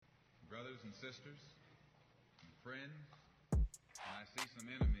brothers and sisters, and friends, and I see some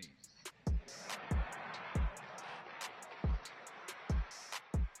enemies.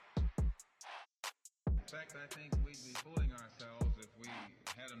 In fact, I think we'd be fooling ourselves if we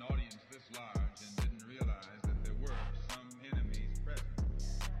had an audience this large and didn't realize that there were some enemies present.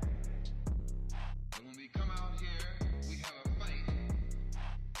 But when we come out here, we have a fight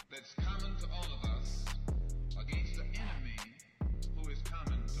that's common to all of us against the enemy who is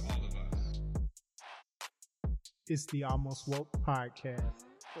common to all of us. It's the Almost Woke podcast.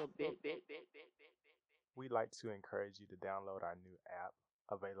 We'd like to encourage you to download our new app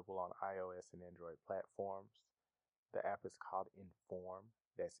available on iOS and Android platforms. The app is called Inform.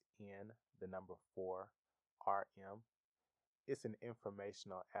 That's N, the number 4, RM. It's an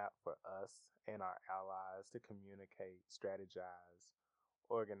informational app for us and our allies to communicate, strategize,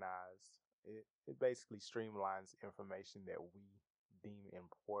 organize. It basically streamlines information that we deem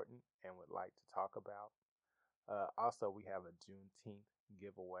important and would like to talk about. Also, we have a Juneteenth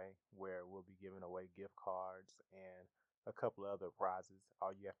giveaway where we'll be giving away gift cards and a couple of other prizes.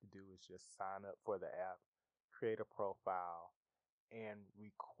 All you have to do is just sign up for the app, create a profile, and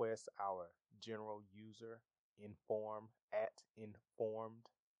request our general user, informed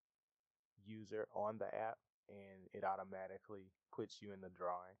user on the app, and it automatically puts you in the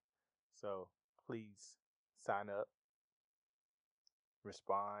drawing. So please sign up,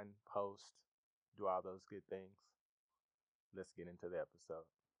 respond, post, do all those good things. Let's get into the episode.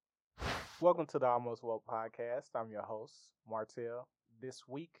 Welcome to the Almost Woke podcast. I'm your host, Martell. This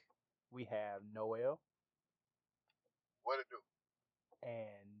week, we have Noel. What it do?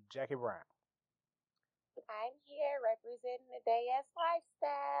 And Jackie Brown. I'm here representing the Day S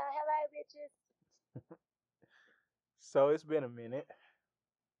lifestyle. Hello, bitches. So it's been a minute.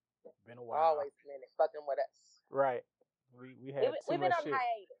 Been a while. Always a minute fucking with us. Right. We had We've been on shit.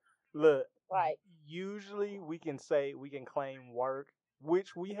 hiatus. Look, Like, usually we can claim work,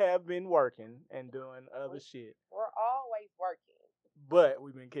 which we have been working and doing other shit. we're always working. But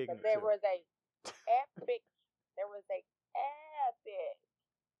we've been kicking But it there too. was a epic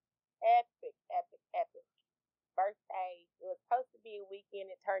birthday. It was supposed to be a weekend.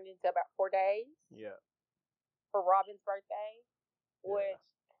 It turned into about 4 days Yeah. for Robin's birthday, Yeah. which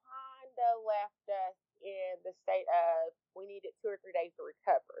kind of left us in the state of we needed 2 or 3 days to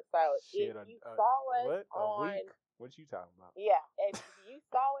recover. So Shit, if you saw us what? A on week? What you talking about? Yeah, if you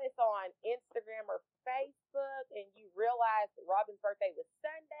saw us on Instagram or Facebook and you realized that Robin's birthday was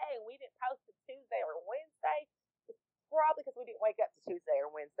Sunday and we didn't post it Tuesday or Wednesday, it's probably because we didn't wake up to Tuesday or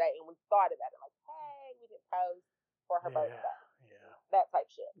Wednesday and we thought about it like, hey, we didn't post for her birthday. Yeah. That type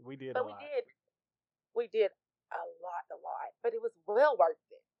shit. We did But a we lot. did a lot, but it was well worth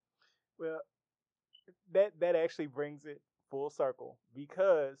it. Well, that actually brings it full circle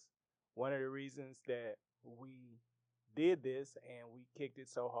because one of the reasons that we did this and we kicked it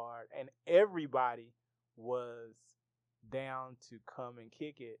so hard and everybody was down to come and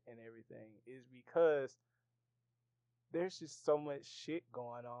kick it and everything is because there's just so much shit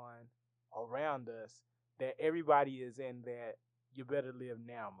going on around us that everybody is in that you better live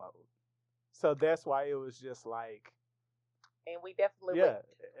now mode. So that's why it was just like, And we definitely yeah, went.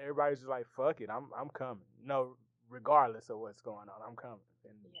 everybody's just like, fuck it, I'm coming. No, regardless of what's going on, I'm coming.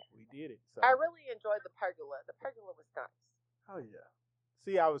 And we did it. So I really enjoyed the pergola. The pergola was nice. oh yeah.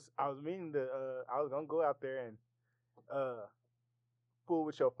 See, I was meaning to I was gonna go out there and fool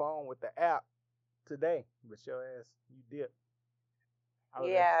with your phone with the app today, but your ass you dipped.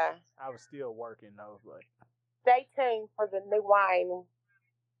 I was still working though, but Stay tuned for the new wine.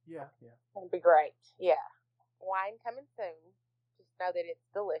 yeah. It'll be great. Yeah. Wine coming soon. Just know that it's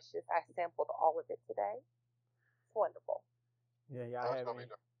delicious. I sampled all of it today. It's wonderful. Yeah, y'all That's had gonna me be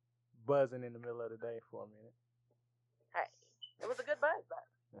the buzzing in the middle of the day for a minute. Hey, it was a good buzz,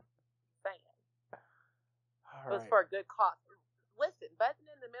 though. Saying. All It was right. for a good cause. Listen, buzzing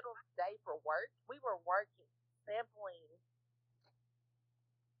in the middle of the day for work, we were working, sampling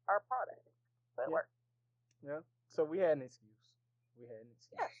our product. So it Yeah. worked. Yeah. So we had an excuse.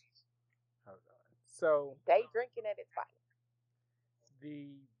 Yeah. Hold on. So Day drinking at its finest.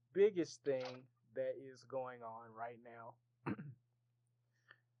 the biggest thing that is going on right now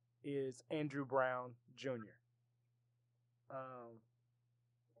is Andrew Brown Jr.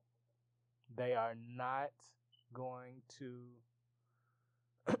 They are not going to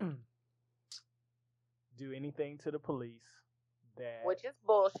do anything to the police that Which is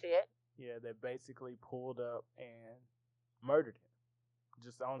bullshit. that basically pulled up and murdered him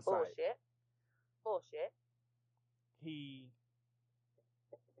just on site. Bullshit.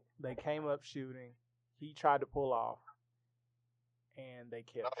 They came up shooting. He tried to pull off. and they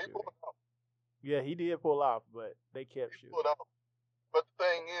No, kept he shooting. pulled off. Yeah, he did pull off, but they kept He shooting. pulled off. But the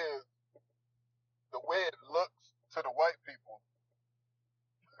thing is, the way it looks to the white people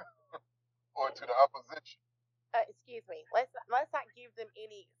or to the opposition. Excuse me. Let's not give them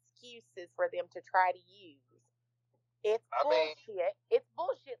any excuses for them to try to use. It's I mean, bullshit. It's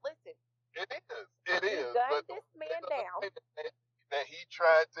bullshit. Listen, it is. It you is. gunned But the this man down. that he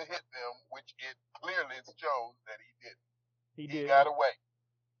tried to hit them, which it clearly shows that he didn't. He He did. got away.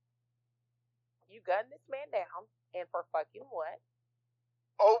 You gunned this man down, and for fucking what?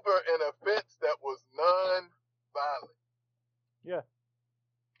 Over an offense that was non-violent. Yeah.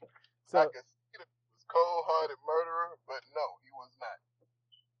 I So can see that he was cold-hearted murderer, but no, he was not.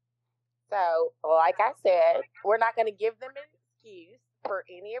 So, like I said, we're not going to give them an excuse for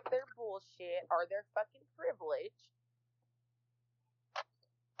any of their bullshit or their fucking privilege.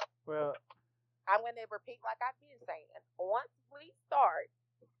 well, I'm going to repeat like I've been saying. Once we start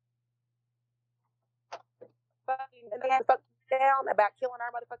fucking down about killing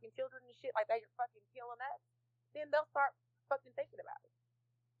our motherfucking children and shit like they're fucking killing us, then they'll start fucking thinking about it.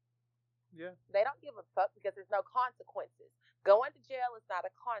 yeah. They don't give a fuck because there's no consequences. Going to jail is not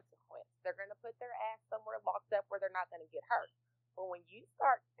a consequence. They're going to put their ass somewhere locked up where they're not going to get hurt. But when you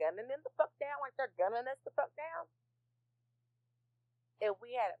start gunning them the fuck down like they're gunning us the fuck down, if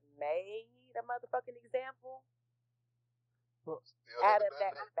we had made a motherfucking example Well, Still out never of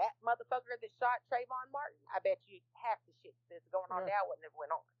done that fat motherfucker that shot Trayvon Martin, I bet you half the shit that's going on Yeah. now wouldn't have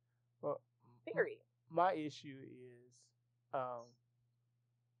went on. well, Period. my issue is,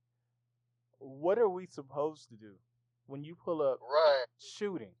 what are we supposed to do when you pull up Right,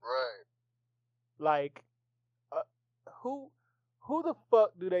 shooting? right. Like, who the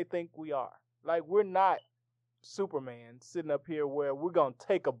fuck do they think we are? Like, we're not Superman sitting up here where we're gonna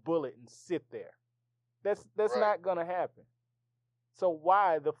take a bullet and sit there. That's Right. not gonna happen. So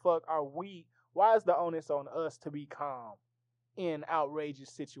why the fuck are we? Why is the onus on us to be calm in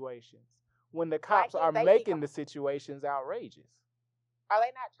outrageous situations when the cops can't are they be making calm? the situations outrageous? Are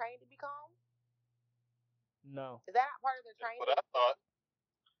they not trained to be calm? No, Is that not part of their training? But I thought,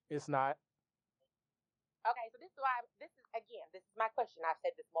 it's not. Okay, so this is why this is my question. I've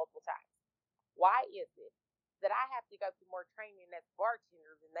said this multiple times. Why is it that I have to go through more training as a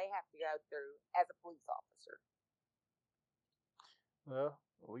bartender than they have to go through as a police officer? Well,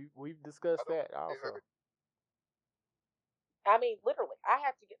 we've discussed I don't that also. I mean, literally, I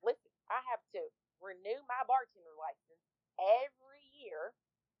have to renew my bartender license every year,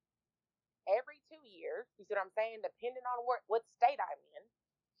 every 2 years. You see what I'm saying? Depending on what state I'm in,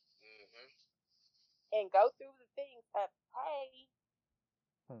 and go through the things of, hey,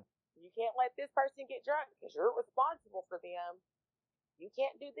 you can't let this person get drunk because you're responsible for them. You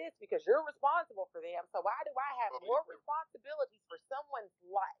can't do this because you're responsible for them. So why do I have more responsibilities for someone's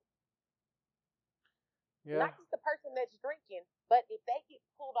life? Yeah. Not just the person that's drinking, but if they get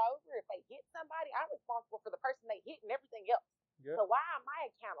pulled over, if they hit somebody, I'm responsible for the person they hit and everything else. Yep. So why am I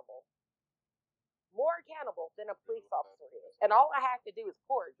accountable? More accountable than a police officer is. And all I have to do is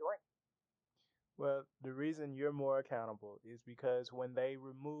pour a drink. Well, the reason you're more accountable is because when they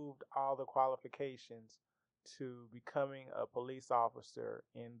removed all the qualifications to becoming a police officer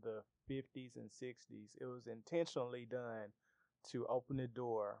in the 50s and 60s, it was intentionally done to open the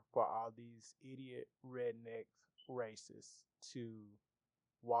door for all these idiot redneck racists to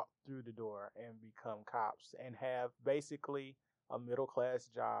walk through the door and become cops and have basically a middle-class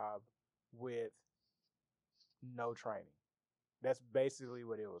job with no training. That's basically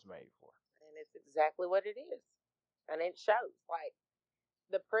what it was made for. And it's exactly what it is. And it shows. Like,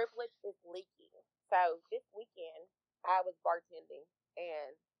 the privilege is leaking. So this weekend, I was bartending,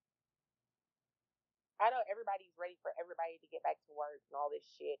 and I know everybody's ready for everybody to get back to work and all this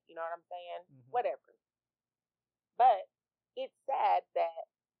shit. You know what I'm saying? Mhm. Whatever. But it's sad that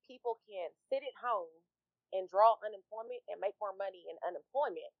people can sit at home and draw unemployment and make more money in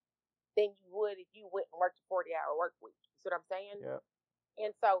unemployment than you would if you went and worked a 40-hour work week. You see what I'm saying? Yeah.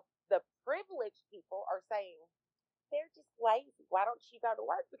 And so the privileged people are saying, they're just lazy. Why don't you go to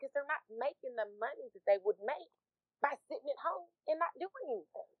work? Because they're not making the money that they would make by sitting at home and not doing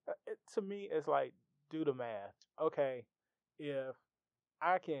anything. To me, it's like, do the math. Okay, if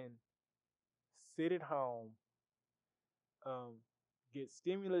I can sit at home, get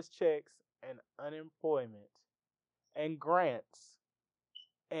stimulus checks and unemployment and grants,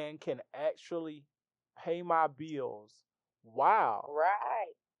 and can actually pay my bills while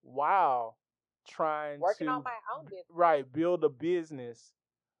trying Working to on my own business. build a business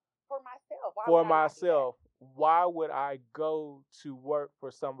For myself. Why for would I not do that? myself, why would I go to work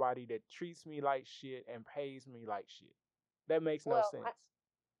for somebody that treats me like shit and pays me like shit? That makes no Well, sense.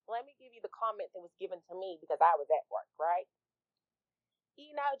 let me give you the comment that was given to me because I was at work, right?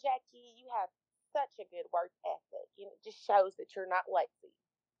 You know, Jackie, you have such a good work ethic. It just shows that you're not lazy.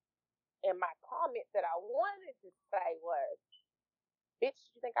 And my comment that I wanted to say was, bitch,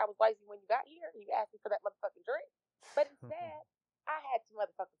 did you think I was lazy when you got here? You asked me for that motherfucking drink. But instead, I had to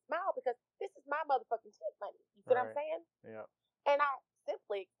motherfucking smile because this is my motherfucking tip money. You see what I'm Right. saying? Yeah. And I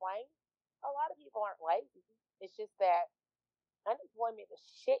simply explained, a lot of people aren't lazy. It's just that unemployment is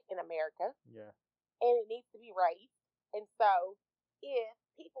shit in America Yeah. and it needs to be raised. And so if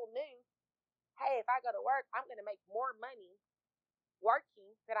people knew, hey, if I go to work, I'm going to make more money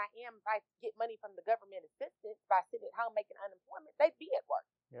working than I am if I get money from the government assistance by sitting at home making unemployment, they'd be at work.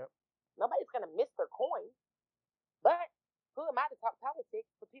 Yep. Nobody's going to miss their coin. But who am I to talk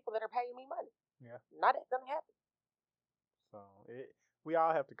politics for people that are paying me money? Yeah. Not that's going to happen. So we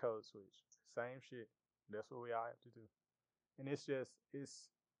all have to code switch. Same shit. That's what we all have to do. And it's just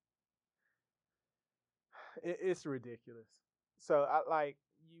it's ridiculous. So I like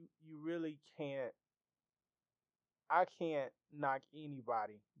you really can't. I can't knock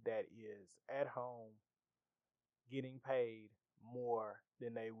anybody that is at home getting paid more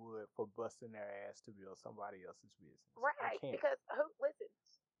than they would for busting their ass to build somebody else's business. I Right. can't. Because listen,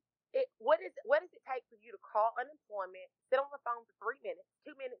 what does it take for you to call unemployment, sit on the phone for 3 minutes,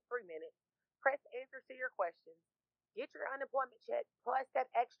 2 minutes, 3 minutes, press answers to your questions, get your unemployment check plus that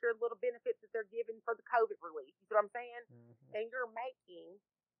extra little benefits that they're giving for the COVID relief. You see what I'm saying? Mm-hmm. And you're making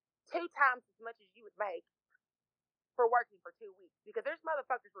 2 times as much as you would make for working for 2 weeks because there's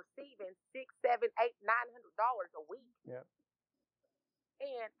motherfuckers receiving $6, $7, $8, $900 a week. Yep.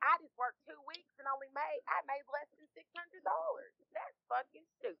 And I just worked 2 weeks and I made less than $600. That's fucking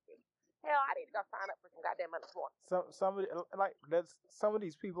stupid. Hell, I need to go sign up for some goddamn unemployment. Some of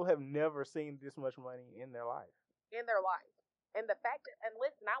these people have never seen this much money in their life. In their life. And the fact that, and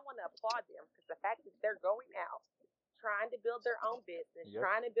listen, I want to applaud them because the fact that they're going out, trying to build their own business, Yep.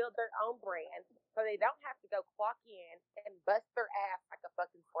 trying to build their own brand, so they don't have to go clock in and bust their ass like a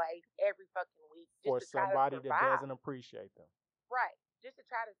fucking slave every fucking week just For to try somebody to that survive. doesn't appreciate them. Right. Just to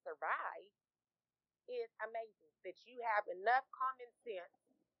try to survive is amazing that you have enough common sense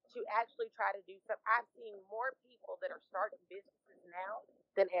to actually try to do something. I've seen more people that are starting businesses now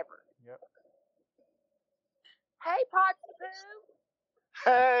than ever. Yep. Hey, Potsy Poo.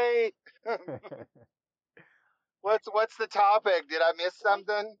 Hey, what's the topic? Did I miss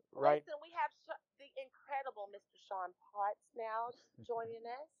something? Right. Listen, we have the incredible Mr. Sean Potts now joining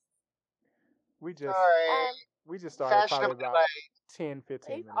us. We just Sorry, we just started probably fashionably about late. 10,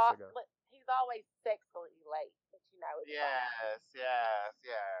 15 He's minutes ago. He's always sexually late, but you know it's fine.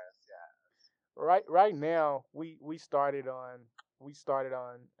 Yes. Right now we started on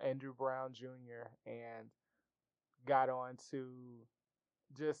Andrew Brown Jr. and got on to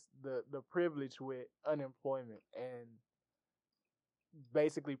just the privilege with unemployment and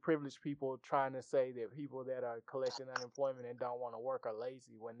basically privileged people trying to say that people that are collecting unemployment and don't want to work are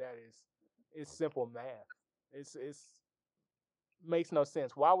lazy when it's simple math. It's makes no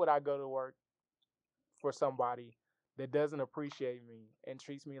sense. Why would I go to work for somebody that doesn't appreciate me and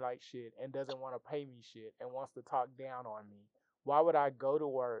treats me like shit and doesn't want to pay me shit and wants to talk down on me? Why would I go to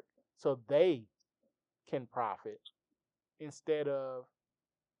work so they can profit instead of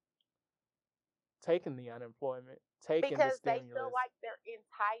taking the unemployment, taking Because the they stimulus? feel like they're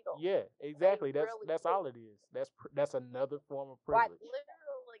entitled. Yeah, exactly. They really That's do. all it is. That's another form of Like privilege.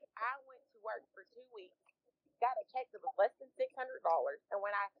 literally, I went to work for 2 weeks, got a check that was less than $600, and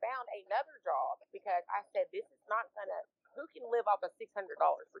when I found another job, because I said this is not gonna, who can live off of $600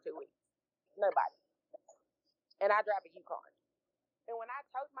 for 2 weeks? Nobody. And I drive a Yukon. And when I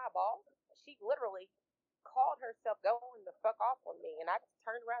told my boss, she literally called herself going the fuck off on me, and I just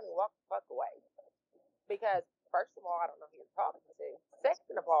turned around and walked the fuck away. Because first of all, I don't know who you're talking to.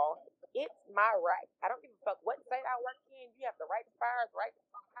 Second of all, it's my right. I don't give a fuck what state I work in. You have the right to fire, the right to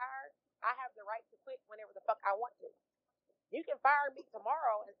hire. I have the right to quit whenever the fuck I want to. You can fire me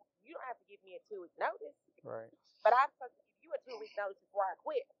tomorrow, and you don't have to give me a 2-week notice. Right. But I'm supposed to give you a 2-week notice before I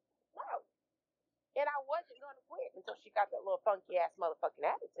quit. No. And I wasn't going to quit until she got that little funky ass motherfucking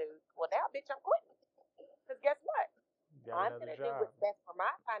attitude. Well, now, bitch, I'm quitting. Because guess what? I'm going to do what's best for my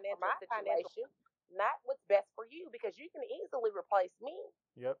financial situation, not what's best for you, because you can easily replace me.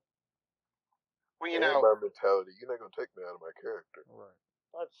 Yep. Well, And my mentality, you're not gonna take me out of my character. Right.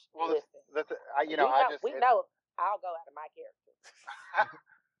 Well, Listen, we know I'll go out of my character.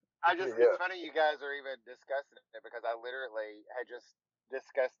 It's funny you guys are even discussing it because I literally had just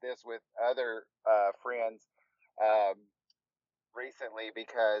discussed this with other friends recently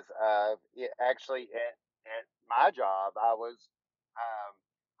because it actually at my job, I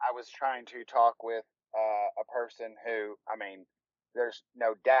was trying to talk with a person who, I mean, there's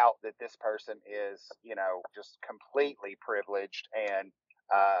no doubt that this person is, just completely privileged and,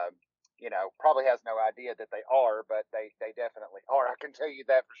 uh, probably has no idea that they are, but they definitely are. I can tell you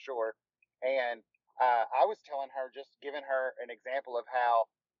that for sure. And I was telling her, just giving her an example of how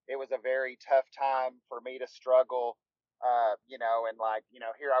it was a very tough time for me to struggle, and like,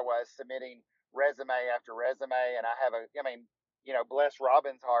 here I was submitting resume after resume, and I mean, bless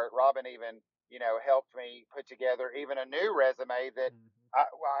Robin's heart. Robin even, helped me put together even a new resume that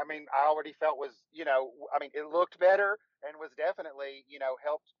I mean, I already felt was, I mean, it looked better and was definitely,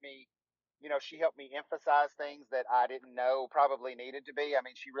 helped me, she helped me emphasize things that I didn't know probably needed to be. I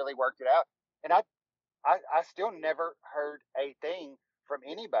mean, she really worked it out. And I still never heard a thing from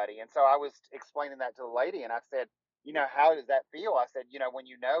anybody. And so I was explaining that to the lady, and I said, how does that feel? I said, when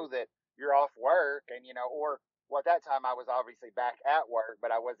you know that you're off work and, or well, at that time I was obviously back at work,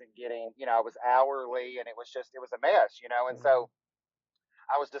 but I wasn't getting, I was hourly, and it was a mess, And so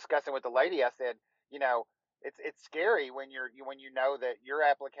I was discussing with the lady, I said, you know, it's scary when when you know that your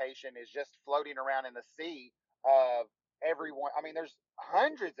application is just floating around in the sea of everyone. I mean, there's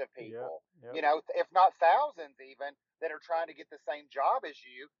hundreds of people, if not thousands even, that are trying to get the same job as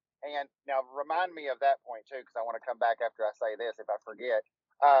you. And now remind me of that point too, because I want to come back after I say this if I forget.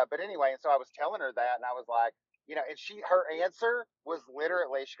 But anyway, and so I was telling her that, and I was like, and her answer was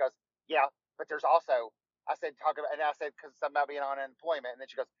literally, she goes, yeah, but there's also, I said, talk about, and I said, because something about being on unemployment. And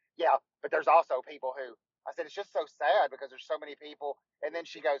then she goes, yeah, but there's also people who, I said, it's just so sad because there's so many people. And then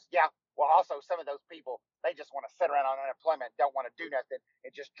she goes, yeah, well, also some of those people, they just want to sit around on unemployment, don't want to do nothing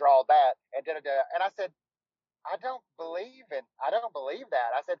and just draw that. And da da da. And I said, I don't believe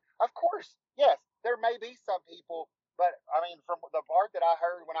that. I said, of course, yes, there may be some people, but I mean, from the part that I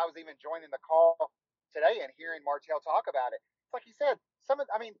heard when I was even joining the call today and hearing Martell talk about it, it's like he said,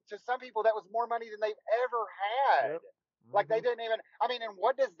 I mean, to some people that was more money than they've ever had. Yep. Like they didn't even, I mean, and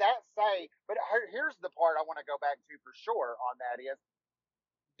what does that say? But here's the part I want to go back to for sure on that is,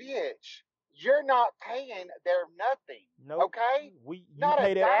 bitch, you're not paying their nothing. Nope. Okay? You Not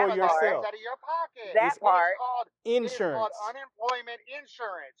pay a that for dime of dollars yourself. out of your pocket. That part. It is Insurance. called unemployment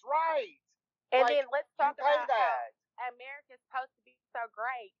insurance, right? And Like, then let's talk you pay about that. how America's supposed to be so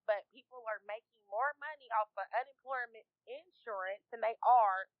great, but people are making more money off of unemployment insurance than they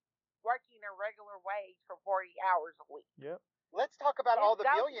are working a regular wage for 40 hours a week. Yep. Let's talk about all the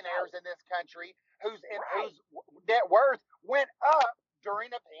Don't billionaires in this country whose Right. whose net worth went up during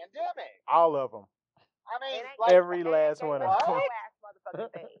a pandemic. All of them. I mean, It ain't like, Every it ain't last one gave of us them. no ass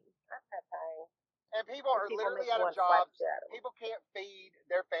motherfucking thing. That's that thing. and people are People literally make out of one slap jobs. shit out of 'em. People can't feed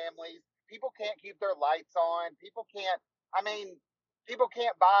their families. People can't keep their lights on. People can't. I mean, people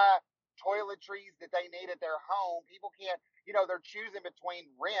can't buy toiletries that they need at their home. People can't. They're choosing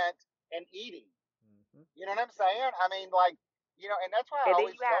between rent and eating. Mm-hmm. You know what I'm saying? I mean, like, and that's why I And then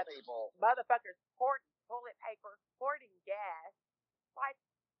always you tell have people, motherfuckers hoarding toilet paper, hoarding gas. Like,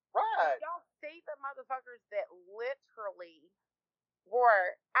 right? y'all see the motherfuckers that literally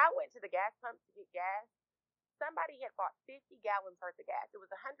were. I went to the gas pump to get gas. Somebody had bought 50 gallons worth of gas. It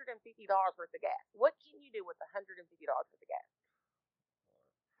was $150 worth of gas. What can you do with $150 worth of gas?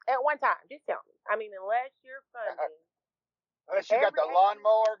 At one time, just tell me. I mean, unless you're funding. Unless you got the Every-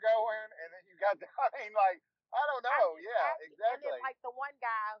 lawnmower going, and then you got the, I mean, like, I don't know. Yeah, And exactly. then, like, the one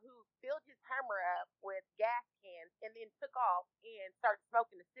guy who filled his Hummer up with gas cans and then took off and started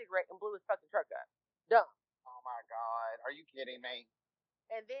smoking a cigarette and blew his fucking truck up. Dumb. Oh my God, are you kidding me?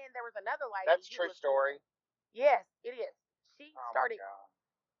 And then there was another lady. That's who true was- story. Yes, it is. She Oh started my God.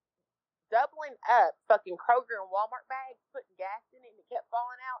 doubling up fucking Kroger and Walmart bags, putting gas in it, and it kept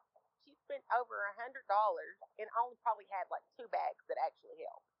falling out. She spent over $100 and only probably had like 2 bags that actually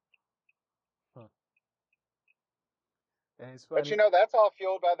helped. And it's funny. But that's all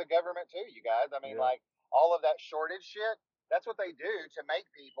fueled by the government too, you guys. I mean, Yeah. like all of that shortage shit. That's what they do to make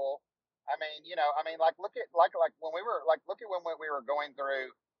people. I mean, like look at like when we were like look at when we were going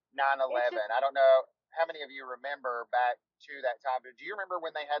through 9/11. I don't know how many of you remember back to that time. But do you remember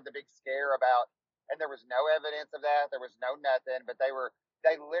when they had the big scare about? And there was no evidence of that. There was no nothing. But they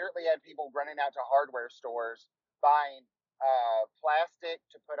literally had people running out to hardware stores buying plastic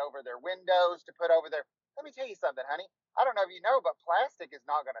to put over their windows, to put over their. Let me tell you something, honey. I don't know if you know, but plastic is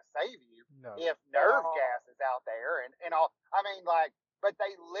not going to save you No. if nerve gas is out there and all. I mean, like, but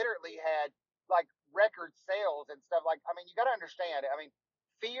they literally had like record sales and stuff. Like, I mean, you got to understand. I mean,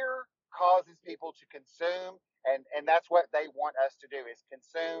 fear causes people to consume, and that's what they want us to do is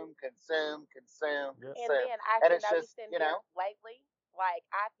consume. And then I And can it's notice just, in here lately, like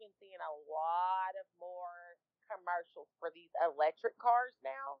I've been seeing a lot of more commercials for these electric cars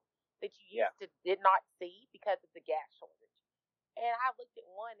now that you Yeah. used to did not see because of the gas shortage. And I looked at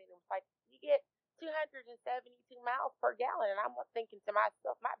one and it was like you get 272 miles per gallon, and I'm thinking to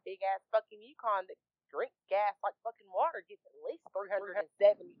myself, my big ass fucking Yukon that drinks gas like fucking water gets at least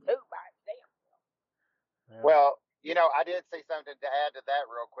 372 by its damn. Yeah. Well, I did see something to add to that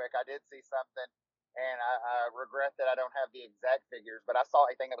real quick. I did see something, and I regret that I don't have the exact figures, but I saw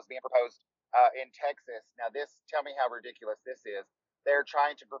a thing that was being proposed in Texas. Now, tell me how ridiculous this is. They're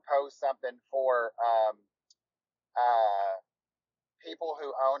trying to propose something for uh, people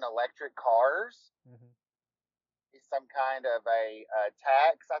who own electric cars. Mhm. Some kind of a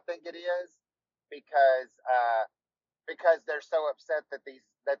tax, I think it is, because they're so upset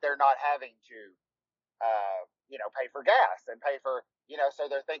that they're not having to pay for gas and pay for, so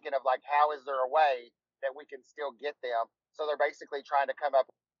they're thinking of like, how is there a way that we can still get them? So they're basically trying to come up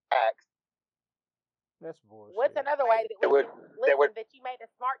with tax. That's bullshit. What's another way that we That would- can listen that you made a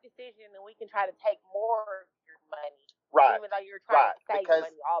smart decision and we can try to take more of your money, Right. even though you're trying to save because-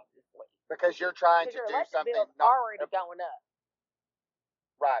 money, obviously. Because you're trying Because to your do electric something. bill's already going up.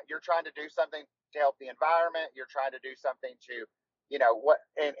 Right. You're trying to do something to help the environment. You're trying to do something to,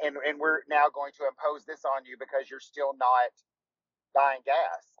 and we're now going to impose this on you because you're still not buying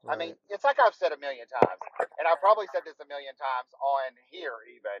gas. Right. I mean, it's like I've said a million times, and I've probably said this a million times on here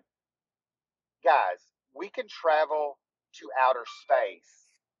even. Guys, we can travel to outer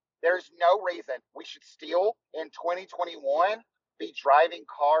space. There's no reason we should still, in 2021, be driving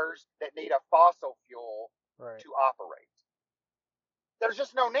cars that need a fossil fuel Right. to operate. There's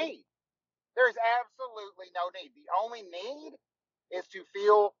just no need. There's absolutely no need. The only need is to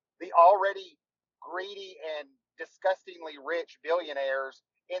fuel the already greedy and disgustingly rich billionaires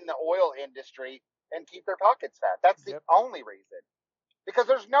in the oil industry and keep their pockets fat. That's the Yep. only reason. Because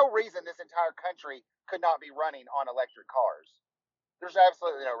there's no reason this entire country could not be running on electric cars. There's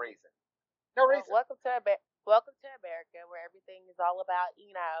absolutely no reason. No Well, reason. welcome to America, where everything is all about,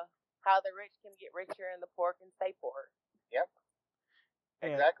 how the rich can get richer and the poor can stay poor. Yep.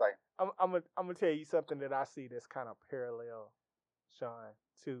 And Exactly. I'm gonna tell you something that I see that's kind of parallel, Sean,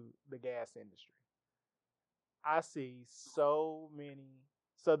 to the gas industry. I see so many.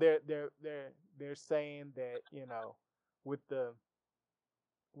 So they're saying that with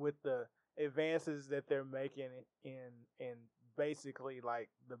the advances that they're making in basically like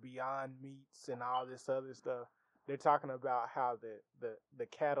the Beyond Meats and all this other stuff, they're talking about how the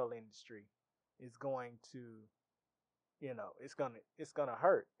cattle industry is going to it's gonna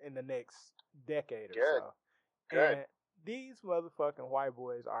hurt in the next decade or Good. so. Good. And these motherfucking white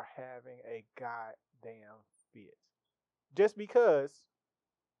boys are having a goddamn fit. Just because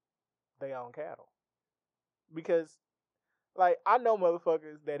they own cattle. Because like I know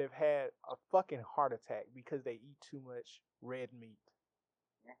motherfuckers that have had a fucking heart attack because they eat too much red meat.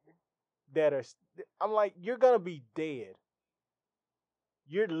 I'm like, you're gonna be dead.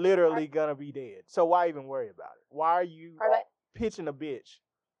 You're literally gonna be dead. So why even worry about it? Why are you pitching a bitch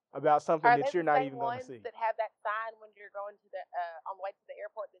about something Are that they you're the not same even gonna ones see? that have that sign when you're going to the on the way to the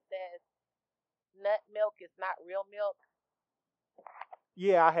airport that says nut milk is not real milk?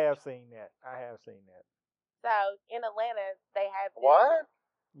 Yeah, I have seen that. So in Atlanta, they have this What?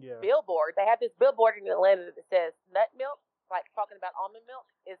 Yeah. billboard. They have this billboard in Atlanta that says nut milk, like talking about almond milk,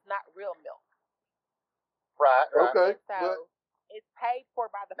 is not real milk. Right. Okay. So But it's paid for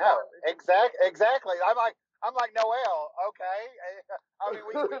by the No. farmers. Exactly. I'm like Noel. Okay. I mean,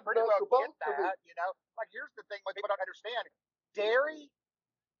 we pretty Not well get supposed to be. that. Like here's the thing: what people don't understand, dairy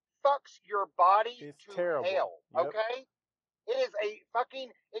fucks your body It's to terrible. hell. Yep. Okay. It is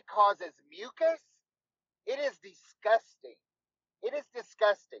it causes mucus. It is disgusting. It is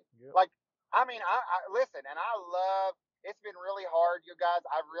disgusting. Yep. Like, I mean, I listen, and it's been really hard, you guys.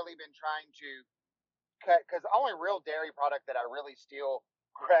 I've really been trying to cut, because the only real dairy product that I really still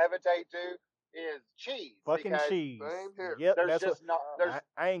gravitate to is cheese. Fucking because cheese. Same here. Yep, There's that's just not, there's,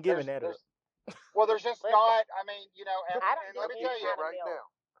 I ain't giving that there's, up. well, there's just Listen, not, I mean, I don't and do let me any tell you, kind of right milk. now.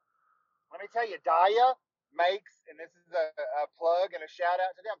 let me tell you, Daya makes, and this is a plug and a shout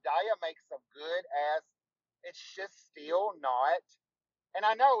out to them. Daya makes some good ass. It's just still not, and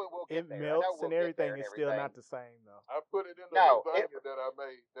I know it will It get there. I know melts we'll and get there everything. and It's still everything. not the same though. I put it in the No, lasagna that I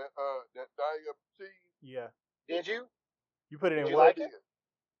made. That Daya cheese. Yeah. Did you? You put it in Did you what? like it?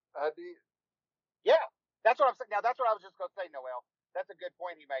 I did. Yeah, that's what I'm saying. Now that's what I was just gonna say, Noel. That's a good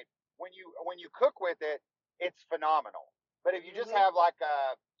point he made. When you cook with it, it's phenomenal. But if you just have like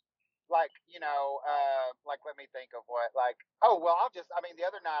like let me think of what, like, oh well, I mean the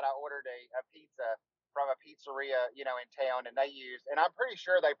other night I ordered a pizza from a pizzeria, in town, and and I'm pretty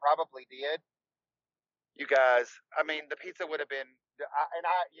sure they probably did. You guys, I mean, the pizza would have been, and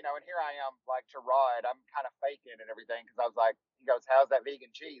here I am, like, to Rod, I'm kind of faking and everything, because I was like, he goes, how's that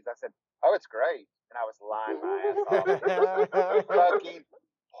vegan cheese? I said, oh, it's great. And I was lying my ass off. It was fucking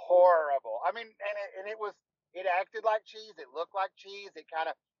horrible. I mean, it acted like cheese. It looked like cheese.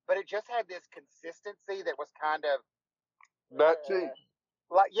 But it just had this consistency that was kind of, Not cheese.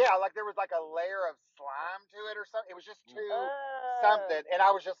 like there was like a layer of slime to it or something. It was just too something, and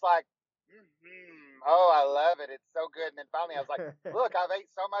I was just like, oh, I love it. It's so good. And then finally, I was like, look, I've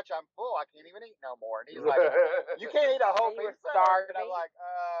ate so much, I'm full. I can't even eat no more. And he's like, you can't eat a whole pizza. And I'm like,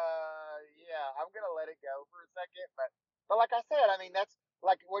 yeah, I'm gonna let it go for a second. But like I said, I mean, that's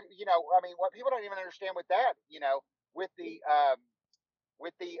like what what people don't even understand with that, with the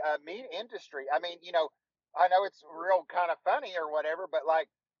meat industry. I mean, I know it's real kind of funny or whatever, but like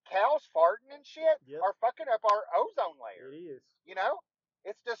cows farting and shit are fucking up our ozone layer. It is.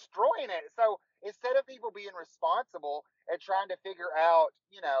 It's destroying it. So instead of people being responsible and trying to figure out,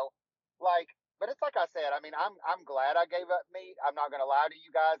 but it's like I said. I mean, I'm glad I gave up meat. I'm not going to lie to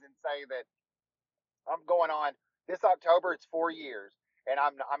you guys and say that I'm going on this October. It's 4 years, and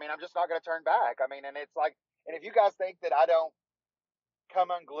I'm just not going to turn back. I mean, and it's like, and if you guys think that I don't come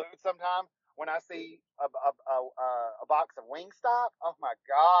unglued sometime when I see a box of Wingstop, oh my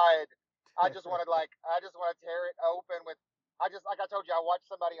God, I just want to tear it open with. Like I told you, I watched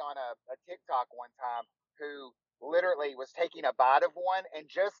somebody on a TikTok one time who literally was taking a bite of one and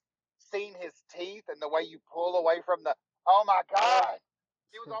just seeing his teeth and the way you pull away from oh my God,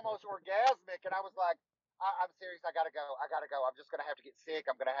 it was almost orgasmic. And I was like, I'm serious. I gotta go. I'm just going to have to get sick.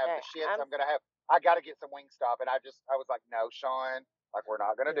 I'm going to have the shits. I got to get some Wingstop. And I was like, no, Sean, like, we're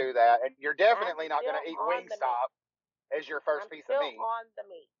not going to do that. And you're definitely not going to eat Wingstop as your first piece of meat. I'm still on the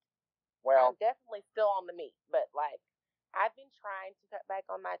meat. Well, I'm definitely still on the meat, but like, I've been trying to cut back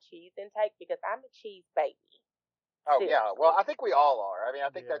on my cheese intake because I'm a cheese baby. Oh, seriously. Yeah. Well, I think we all are. I mean,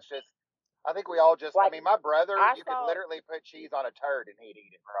 I think that's just, I think we all just, like, I mean, my brother, you could literally put cheese on a turd and he'd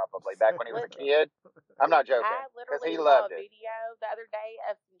eat it probably back when he was a kid. I'm not joking. I literally saw a video the other day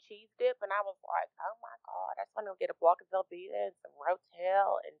of some cheese dip and I was like, oh my God, I just want to get a block of Velveeta and some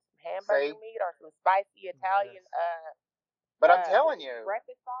Rotel and some hamburger meat or some spicy Italian, but I'm telling you,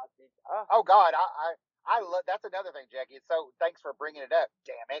 breakfast sausage. Oh God, I love. That's another thing, Jackie. So thanks for bringing it up.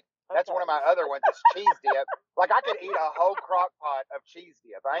 Damn it, that's one of my other ones. Is cheese dip. Like I could eat a whole crock pot of cheese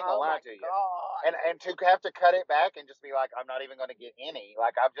dip. I ain't gonna lie to you. God. And to have to cut it back and just be like, I'm not even going to get any.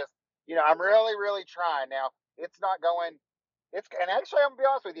 Like I'm just, I'm really really trying. Now it's not going. And actually I'm gonna be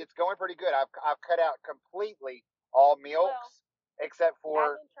honest with you, it's going pretty good. I've cut out completely all milks except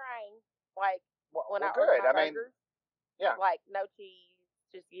for. I've been trying. Like when I good. order I mean, burgers, yeah. Like no cheese.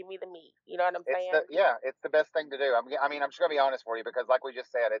 Just give me the meat. You know what I'm saying? It's the best thing to do. I'm just going to be honest for you because, like we just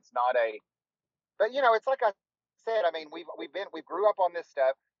said, it's not a. But it's like I said. I mean, we grew up on this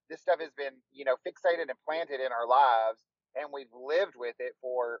stuff. This stuff has been fixated and planted in our lives, and we've lived with it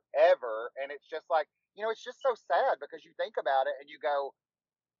forever. And it's just like it's just so sad because you think about it and you go,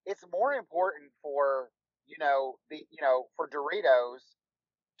 it's more important for for Doritos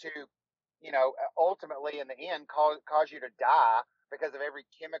to ultimately in the end cause you to die because of every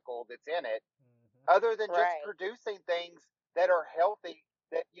chemical that's in it, other than just producing things that are healthy.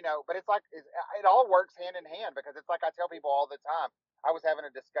 That but it's like it all works hand in hand because it's like I tell people all the time. I was having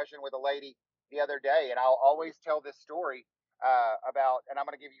a discussion with a lady the other day, and I'll always tell this story about, and I'm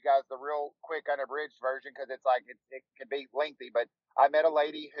going to give you guys the real quick unabridged version because it's like it can be lengthy. But I met a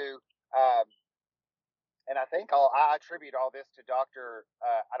lady who. And I think I attribute all this to Dr.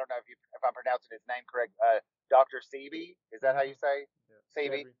 I don't know if I'm pronouncing his name correct. Dr. Sebi, is that how you say?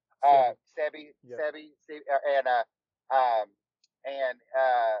 Sebi. Sebi.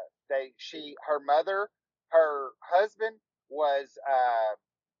 Her husband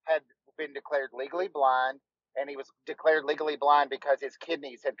had been declared legally blind, and he was declared legally blind because his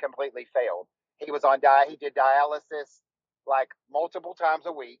kidneys had completely failed. He was on he did dialysis like multiple times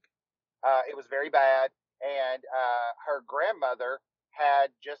a week. It was very bad. And her grandmother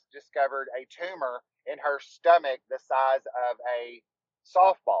had just discovered a tumor in her stomach the size of a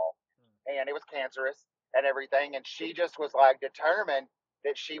softball. And it was cancerous and everything. And she just was like determined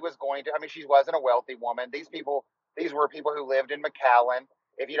that she was going to, I mean, she wasn't a wealthy woman. These were people who lived in McAllen.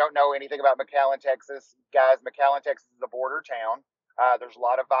 If you don't know anything about McAllen, Texas, guys, McAllen, Texas is a border town. There's a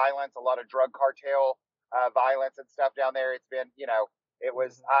lot of violence, a lot of drug cartel violence and stuff down there. It's been, it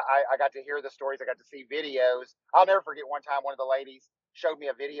was, I got to hear the stories. I got to see videos. I'll never forget one time one of the ladies showed me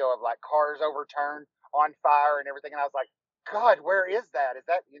a video of like cars overturned on fire and everything. And I was like, God, where is that? Is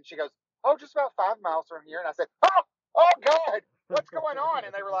that? And she goes, oh, just about 5 miles from here. And I said, oh God, what's going on?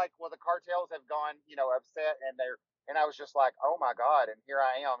 And they were like, well, the cartels have gone, upset, and I was just like, oh my God, and here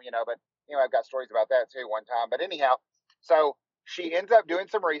I am, but I've got stories about that too one time. But anyhow, so she ends up doing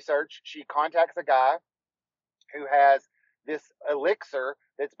some research. She contacts a guy who has this elixir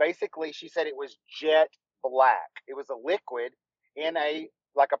that's basically, she said it was jet black. It was a liquid in a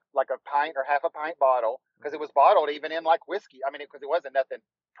like a pint or half a pint bottle, because it was bottled even in like whiskey. I mean, because it wasn't nothing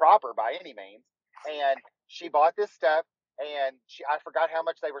proper by any means. And she bought this stuff, and I forgot how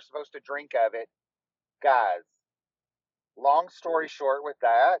much they were supposed to drink of it. Guys, long story short with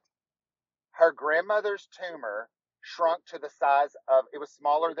that, her grandmother's tumor shrunk to the size of, it was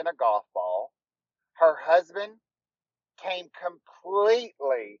smaller than a golf ball. Her husband came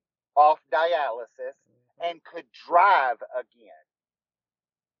completely off dialysis and could drive again.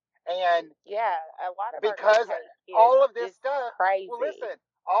 And yeah, a lot of because all of this stuff, crazy. well, listen,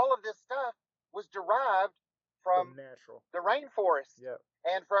 all of this stuff was derived from natural, the rainforest,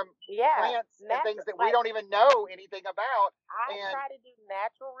 and from plants and things that we don't even know anything about. I try to do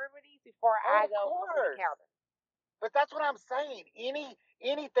natural remedies before I go over the counter. But that's what I'm saying.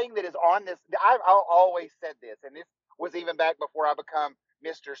 Anything that is on this, I've always said this, and this was even back before I become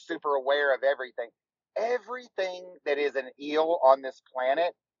Mr. Super Aware of everything. Everything that is an ill on this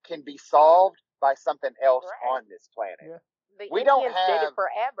planet can be solved by something else on this planet. Yeah. The Indians did it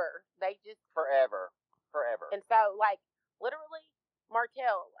forever. They just forever. And so, like, literally,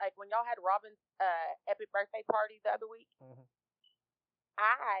 Martell, like when y'all had Robin's epic birthday party the other week,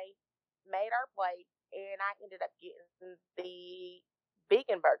 I made our plate, and I ended up getting the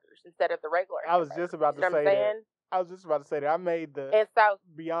vegan burgers instead of the regular. I was just about to say that. I made the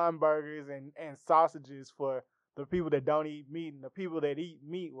Beyond Burgers and sausages for the people that don't eat meat, and the people that eat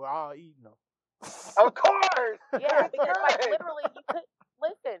meat were all eating them. Of course. Yeah, because like literally you could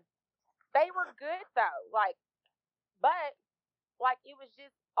listen. They were good though, but it was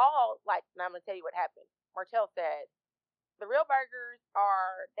just all like. And I'm gonna tell you what happened. Martell said the real burgers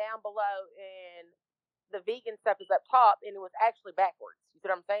are down below, and the vegan stuff is up top, and it was actually backwards. You see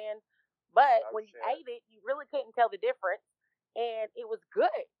what I'm saying? But when you ate it, you really couldn't tell the difference, and it was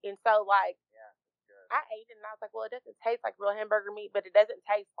good. And so I ate it, and I was like, well, it doesn't taste like real hamburger meat, but it doesn't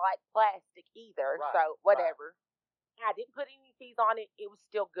taste like plastic either. Right, so whatever. Right. I didn't put any cheese on it. It was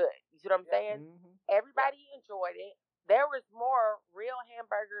still good. You see what I'm saying? Mm-hmm. Everybody enjoyed it. There was more real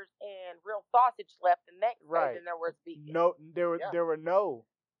hamburgers and real sausage left the next day than there was vegan. No, there were no.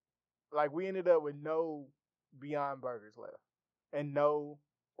 Like, we ended up with no Beyond Burgers left, and no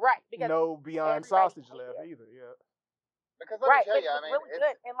Beyond sausage left either. Yeah. Because let me tell you, it was really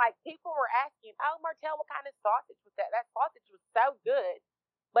good. And like people were asking, "Oh, Martell, what kind of sausage was that?" That sausage was so good,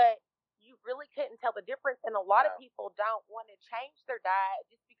 but you really couldn't tell the difference. And a lot of people don't want to change their diet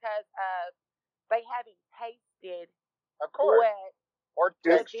just because of they haven't tasted, of course, or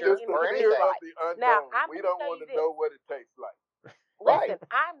texture or anything. Now, we don't want to know what it tastes like. Listen,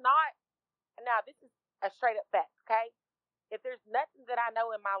 I'm not. Now, this is a straight up fact. Okay, if there's nothing that I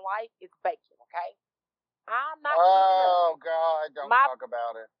know in my life, it's bacon. Okay. I'm not giving up. God, don't talk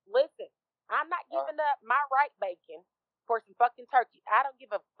about it. Listen, I'm not giving up my right bacon for some fucking turkey. I don't give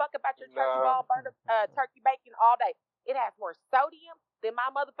a fuck about your turkey ball burger, turkey bacon all day. It has more sodium than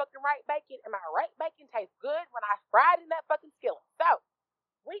my motherfucking right bacon, and my right bacon tastes good when I fry it in that fucking skillet. So,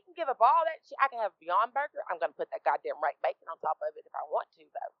 we can give up all that shit. I can have a Beyond Burger. I'm going to put that goddamn right bacon on top of it if I want to,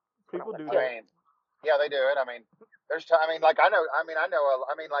 though. People do that. Yeah, they do it. I mean, like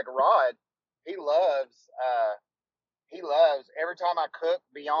Rod, he loves every time I cook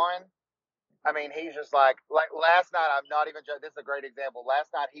Beyond. I mean, he's just like last night. I'm not even joking. This is a great example.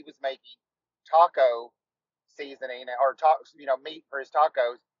 Last night he was making taco seasoning or meat for his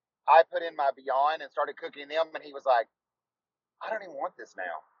tacos. I put in my Beyond and started cooking them, and he was like, "I don't even want this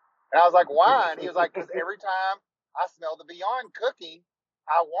now." And I was like, "Why?" And he was like, "Because every time I smell the Beyond cooking,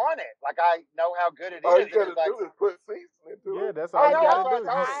 I want it. Like, I know how good it is." All you gotta do is put seasoning to it. Yeah, that's all you gotta do.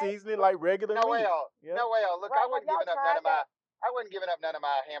 You season it like regular meat. No way. Look, I wasn't giving up none of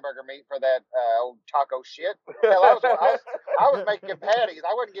my hamburger meat for that old taco shit. Hell, I was making patties.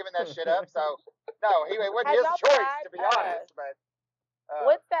 I wasn't giving that shit up. So no, it wasn't his choice, to be honest. But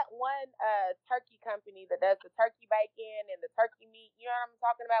what's that one turkey company that does the turkey bacon and the turkey meat? You know what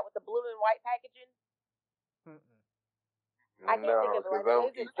I'm talking about, with the blue and white packaging? I can't think of it.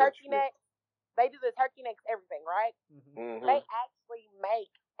 Like, they do turkey necks. They do the turkey necks, everything, right? Mm-hmm. They actually make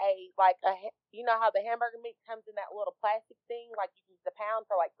you know how the hamburger meat comes in that little plastic thing, like you use the pound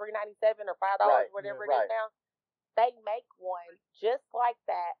for like $3.97 or $5, whatever it is now. They make one just like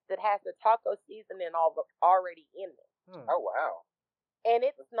that has the taco seasoning already in it. Oh wow! And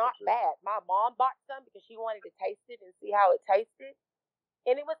it's not bad. My mom bought some because she wanted to taste it and see how it tasted.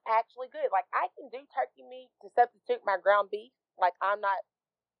 And it was actually good. Like, I can do turkey meat to substitute my ground beef. Like, I'm not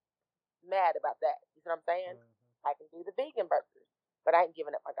mad about that. You know what I'm saying? Mm-hmm. I can do the vegan burgers, but I ain't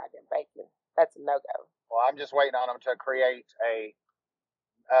giving up my goddamn bacon. That's a no-go. Well, I'm just waiting on them to create a.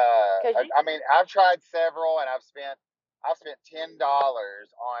 I mean, I've tried several, and I've spent $10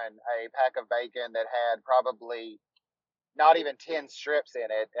 on a pack of bacon that had probably not even 10 strips in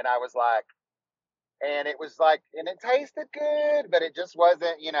it, and I was like, and it tasted good, but it just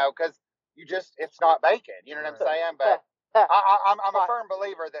wasn't, because it's not bacon, you know what I'm saying? But I'm a firm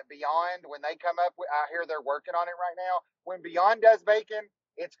believer that Beyond, when they come up with, I hear they're working on it right now. When Beyond does bacon,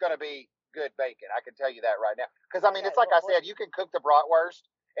 it's going to be good bacon. I can tell you that right now. Because, I mean, it's like I said, you can cook the bratwurst.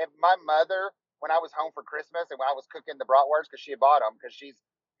 And my mother, when I was home for Christmas and when I was cooking the bratwurst, because she had bought them, because she's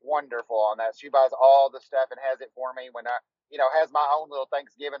wonderful on that. She buys all the stuff and has it for me when I, has my own little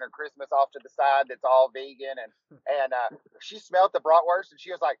Thanksgiving or Christmas off to the side that's all vegan. And she smelled the bratwurst and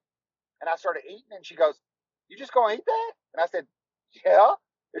she was like, and I started eating and she goes, "You just gonna eat that?" And I said, "Yeah."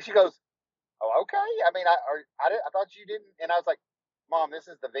 And she goes, "Oh, okay. I mean, I thought you didn't." And I was like, "Mom, this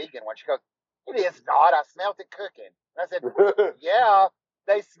is the vegan one." She goes, "It is not. I smelled it cooking." And I said, "Yeah,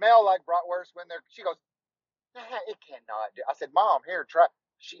 they smell like bratwurst when they're." She goes, "Nah, it cannot do." I said, "Mom, here, try."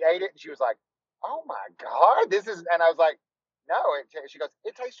 She ate it and she was like, "Oh my God, this is," and I was like, "No," she goes,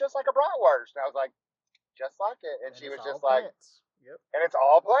 "It tastes just like a bratwurst." And I was like, "Just like it." And she was just like, "Yep." And it's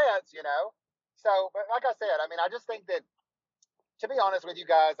all plants, So, but like I said, I mean, I just think that, to be honest with you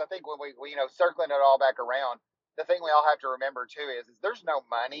guys, I think when we circling it all back around, the thing we all have to remember too is there's no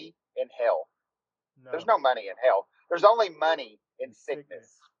money in health. No. There's no money in health. There's only money in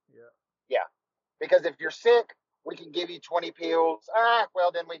sickness. Yeah. Because if you're sick, we can give you 20 pills. Well,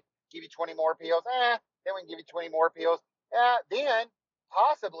 then we give you 20 more pills. Then we can give you 20 more pills. Then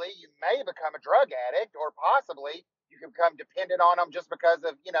possibly you may become a drug addict, or possibly you can become dependent on them just because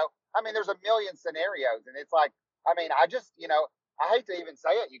of, I mean, there's a million scenarios. And it's like, I mean, I just, I hate to even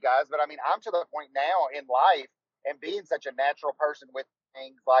say it, you guys, but I mean, I'm to the point now in life and being such a natural person with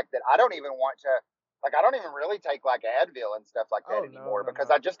things like that, I don't even want to, like, I don't even really take like Advil and stuff like that anymore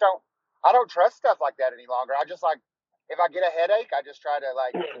because I just don't. I don't trust stuff like that any longer. I just like, if I get a headache, I just try to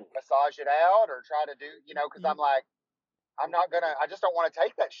like massage it out or try to do, because I'm like, I just don't want to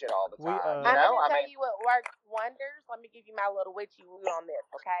take that shit all the time. I'm going to tell you what works wonders. Let me give you my little witchy woo on this,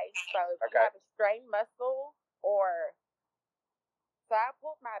 okay? So if you have a strained muscle so I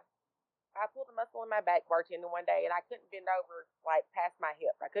pulled a muscle in my back bartending one day and I couldn't bend over like past my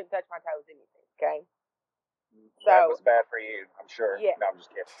hip. I couldn't touch my toes, anything, okay? So, that was bad for you, I'm sure. Yeah. No, I'm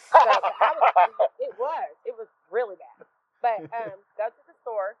just kidding. It was really bad. But go to the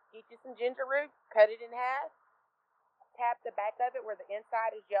store, get you some ginger root, cut it in half, tap the back of it where the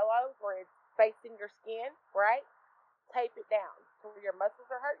inside is yellow, where it's facing your skin, right? Tape it down to where your muscles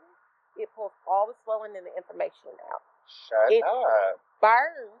are hurting. It pulls all the swelling and the inflammation out. Shut up.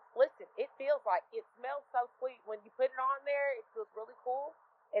 Burns. Listen, it feels like, it smells so sweet. When you put it on there, it feels really cool.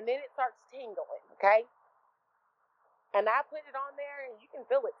 And then it starts tingling, okay? And I put it on there, and you can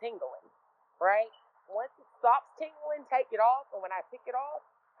feel it tingling, right? Once it stops tingling, take it off. And when I pick it off,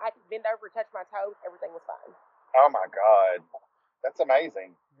 I could bend over, touch my toes. Everything was fine. Oh, my God. That's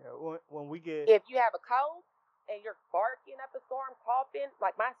amazing. Yeah, when we get... If you have a cold and you're barking up a storm, coughing,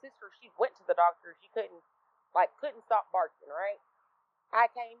 like my sister, she went to the doctor. She couldn't stop barking, right?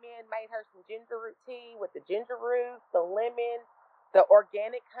 I came in, made her some ginger root tea with the ginger root, the lemon, the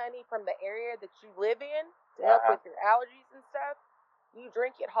organic honey from the area that you live in to help with your allergies and stuff. You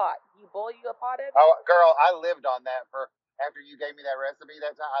drink it hot. You boil you a pot of it. Oh, girl, I lived on that after you gave me that recipe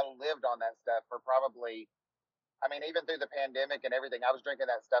that time. I lived on that stuff for probably, I mean, even through the pandemic and everything, I was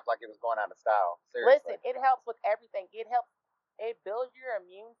drinking that stuff like it was going out of style. Seriously. Listen, it helps with everything. It builds your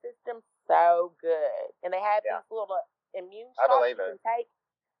immune system so good. And they have these little immune shots you can take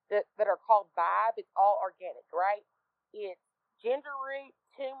that are called Vibe. It's all organic, right? It's ginger root,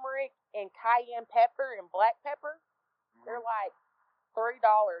 turmeric, and cayenne pepper and black pepper. Mm-hmm. They're like $3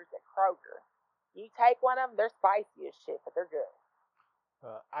 at Kroger. You take one of them, they're spicy as shit, but they're good.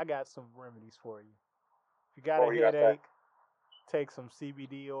 I got some remedies for you. If you got a headache, take some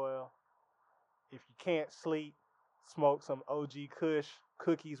CBD oil. If you can't sleep, smoke some OG Kush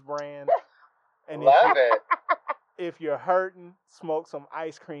Cookies brand. And Love it. If you're hurting, smoke some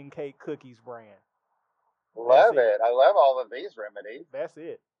Ice Cream Cake Cookies brand. Love it. I love all of these remedies. That's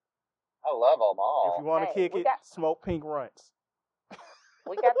it. I love them all. If you want to kick it, smoke Pink Runts.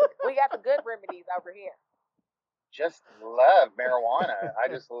 We got the good remedies over here. Just love marijuana. I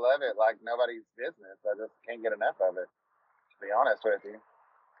just love it like nobody's business. I just can't get enough of it. be honest with you.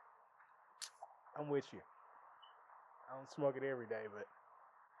 I'm with you. I don't smoke it every day, but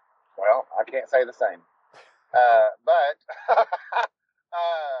well, I can't say the same. But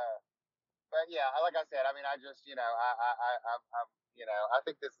but yeah, like I said, I mean, I just I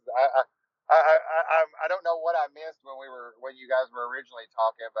think this is I don't know what I missed when you guys were originally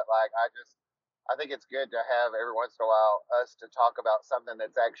talking, but like I think it's good to have every once in a while us to talk about something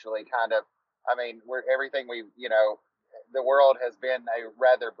that's actually kind of, I mean, the world has been a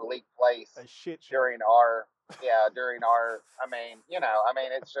rather bleak place a shit show. during our I mean,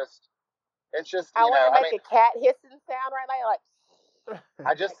 it's just I want to make a cat hissing sound right now, like.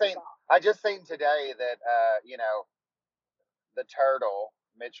 I just seen today that the turtle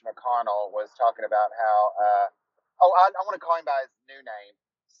Mitch McConnell was talking about how I want to call him by his new name,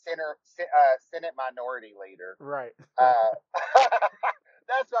 Senate Minority Leader. Right.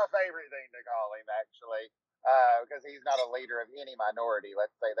 That's my favorite thing to call him, actually, because he's not a leader of any minority.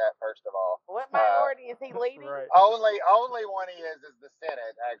 Let's say that first of all. What minority is he leading? Right. Only one he is the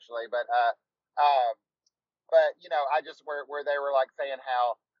Senate, actually, but I just where they were like saying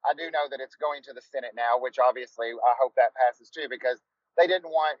how I do know that it's going to the Senate now, which obviously I hope that passes too, because they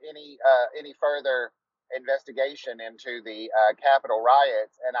didn't want any further investigation into the Capitol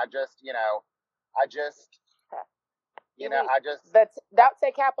riots, and don't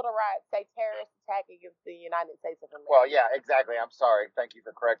say Capitol riots, say terrorist attack against the United States of America. Well, yeah, exactly. I'm sorry. Thank you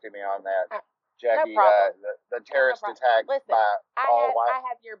for correcting me on that. Jackie, no problem. The terrorist attack. Listen, I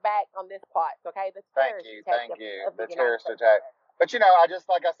have your back on this plot, okay? The terrorist attack. Thank you. The terrorist attack. But I just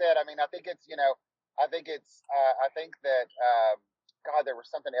like I said, I mean, I think that God, there was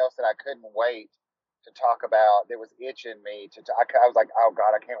something else that I couldn't wait to talk about. That was itching me to. I was like, oh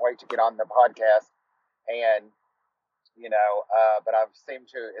God, I can't wait to get on the podcast, and but it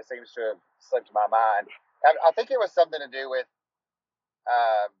seems to have slipped my mind. I think it was something to do with.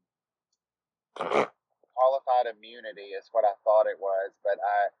 Qualified immunity is what I thought it was, but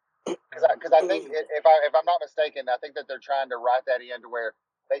because I think if I'm not mistaken, I think that they're trying to write that in to where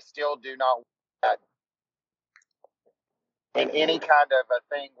they still do not in any kind of a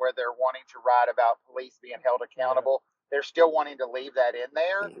thing where they're wanting to write about police being held accountable. They're still wanting to leave that in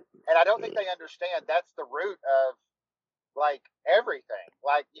there, and I don't think they understand that's the root of like everything.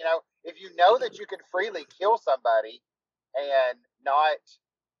 Like if you know that you can freely kill somebody and not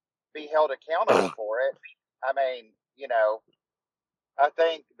be held accountable for it. I mean, I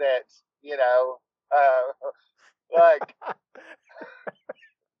think that, like,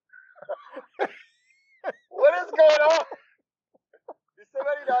 what is going on? Is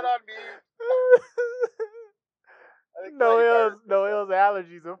somebody not on mute? Noel's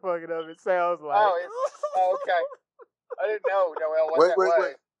allergies are fucking up. It sounds like. Oh, okay. I didn't know, Noel, what that was.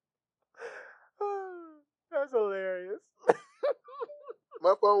 Wait. That's hilarious.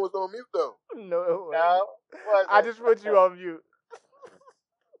 My phone was on mute though. No, it wasn't. I just put you on mute.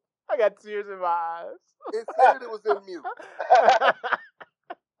 I got tears in my eyes. It said it was in mute.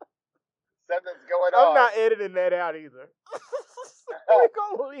 Something's going on. I'm not editing that out either. We're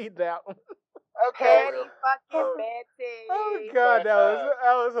gonna leave that one. Okay. Petty fucking Betsy. Oh God, that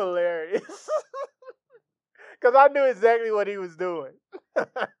was hilarious. Because I knew exactly what he was doing.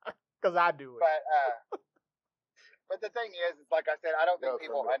 Because I do it. But the thing is, like I said, I don't think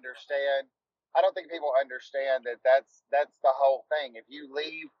people understand. I don't think people understand that that's the whole thing. If you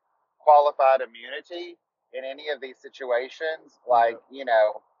leave qualified immunity in any of these situations, like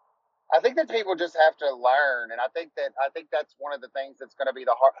I think that people just have to learn, and I think that's one of the things that's going to be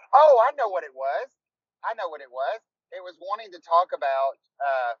the hard. Oh, I know what it was. It was wanting to talk about.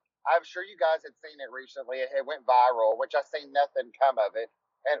 I'm sure you guys had seen it recently. It went viral, which I seen nothing come of it,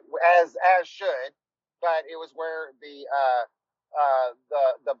 and as should. But it was where the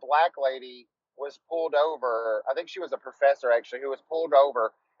black lady was pulled over. I think she was a professor actually, who was pulled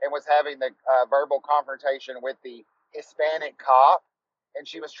over and was having the verbal confrontation with the Hispanic cop, and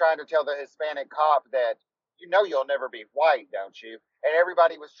she was trying to tell the Hispanic cop that you'll never be white, don't you? And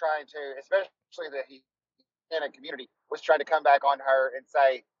everybody was trying to, especially the Hispanic community, was trying to come back on her and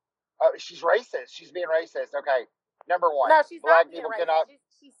say, "Oh, she's racist. She's being racist." Okay, number one, no, she's black not being people racist. cannot.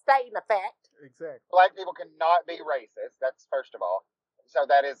 She's stating a fact. Exactly. Black people cannot be racist. That's first of all. So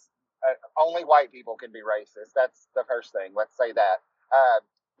that is only white people can be racist. That's the first thing. Let's say that.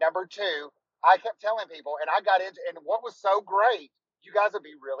 Number two, I kept telling people, and I got into, and what was so great, you guys would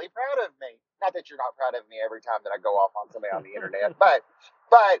be really proud of me. Not that you're not proud of me every time that I go off on somebody on the internet, but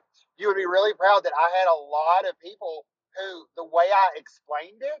you would be really proud that I had a lot of people who, the way I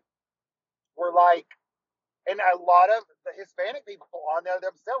explained it, were like, and a lot of the Hispanic people on there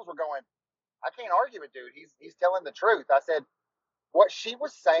themselves were going, I can't argue with dude. He's telling the truth. I said, what she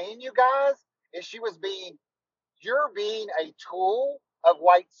was saying, you guys, is you're being a tool of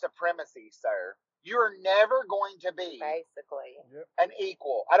white supremacy, sir. You're never going to be basically an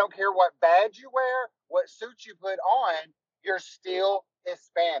equal. I don't care what badge you wear, what suit you put on, you're still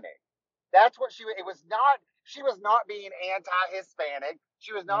Hispanic. That's what she was not being anti-Hispanic.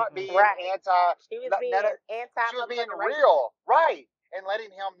 She was not being anti. She was being anti. She was being real, right, and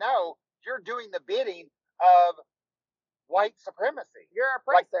letting him know you're doing the bidding of white supremacy. You're an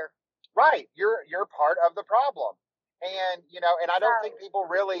oppressor. Right. You're part of the problem. And, and I don't think people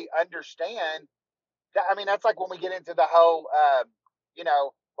really understand that. I mean, that's like when we get into the whole,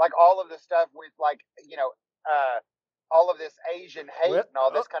 like all of the stuff with all of this Asian hate and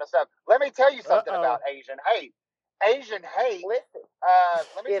all this kind of stuff. Let me tell you something about Asian hate. Asian hate. Listen,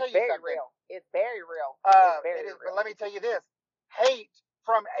 let me tell you something. Real. It's very real. It is, but let me tell you this. Hate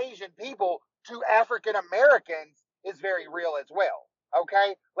from Asian people to African Americans is very real as well.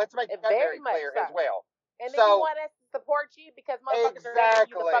 Okay? Let's make that very clear as well. And then you want us to support you because motherfuckers are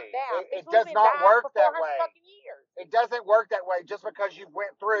letting you the fuck down. It does not work that way. It doesn't work that way just because you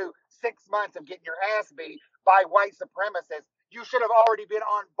went through 6 months of getting your ass beat by white supremacists. You should have already been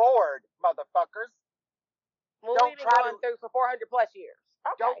on board, motherfuckers. Well, we've been going through for 400 plus years.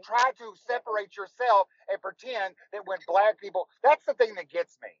 Okay. Don't try to separate yourself and pretend that when black people, that's the thing that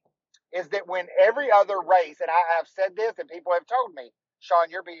gets me, is that when every other race, and I have said this and people have told me, Sean,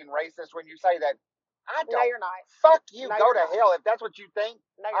 you're being racist when you say that. I don't. No, you're not. Fuck you. No, go to hell if that's what you think.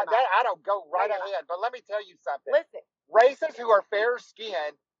 No, you're not. I don't go right ahead. But let me tell you something. Listen. Racists who are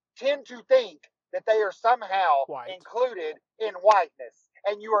fair-skinned tend to think that they are somehow included in whiteness.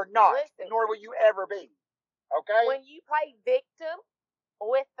 And you are not, nor will you ever be. Okay? When you play victim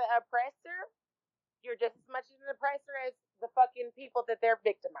with the oppressor, you're just as much an oppressor as the fucking people that they're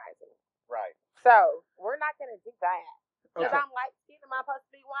victimizing. Right. So, we're not going to do that. Because I'm light-skinned, am I supposed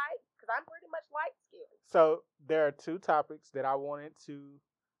to be white? Because I'm pretty much light-skinned. So, there are two topics that I wanted to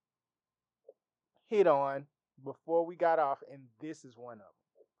hit on before we got off, and this is one of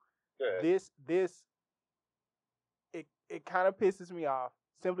them. Good. This kind of pisses me off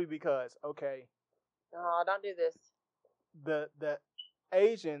simply because, okay. Oh, don't do this. The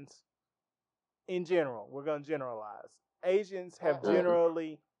Asians, in general, we're going to generalize. Asians have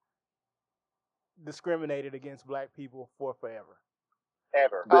generally discriminated against black people for forever.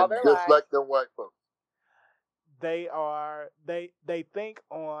 Ever. Just like them white folks. They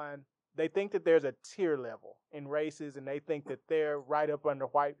think that there's a tier level in races, and they think that they're right up under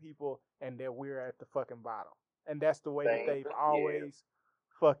white people and that we're at the fucking bottom. And that's the way that they've always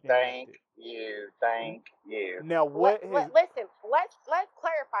fucking Thank acted. you. Now listen, let's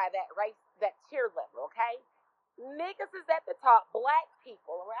clarify that tier level, okay? Niggas is at the top. Black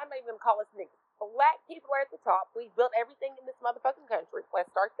people, I'm not even gonna call us niggas. Black people are at the top. We built everything in this motherfucking country.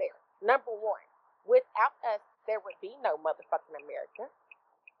 Let's start there. Number one, without us, there would be no motherfucking America.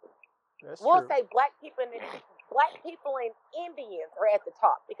 We'll say black people and Indians are at the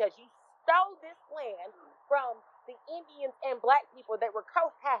top because you stole this land from the Indians and black people that were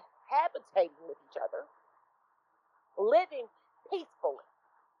cohabitating with each other, living peacefully.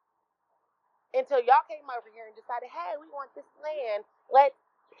 Until y'all came over here and decided, hey, we want this land. Let's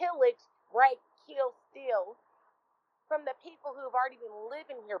pillage, break, kill, steal from the people who have already been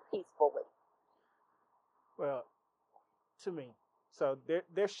living here peacefully. Well, to me, so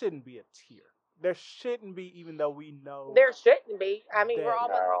there shouldn't be a tier. There shouldn't be, even though we know. There shouldn't be. I mean, we're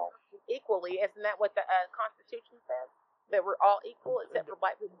all equally. Isn't that what the Constitution says? That we're all equal except for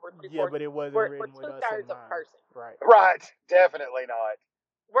black people. But it wasn't written with us in mind. We're 2/3 of a person. Right. Definitely not.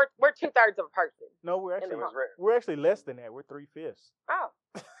 We're 2/3 of a person. No, we're actually less than that. We're 3/5. Oh,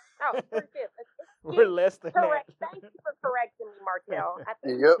 3/5. We're less than that. Thank you for correcting me, Martel.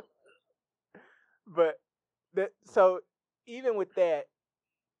 Yep. But so even with that,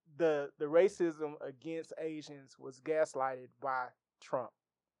 the racism against Asians was gaslighted by Trump.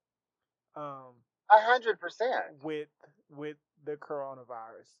 100%. With the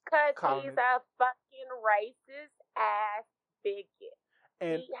coronavirus. Because he's a fucking racist ass bigot.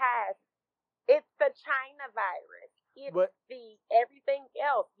 And it's the China virus. It's the everything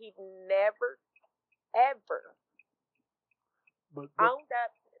else. He never, ever owned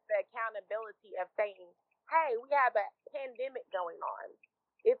up to the accountability of saying, hey, we have a pandemic going on.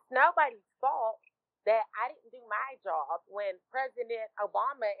 It's nobody's fault that I didn't do my job when President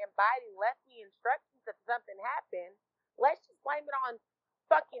Obama and Biden left me instructions if something happened. Let's just blame it on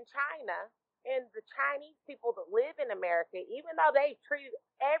fucking China and the Chinese people that live in America, even though they've treated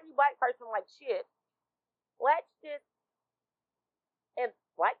every black person like shit. Let's just, and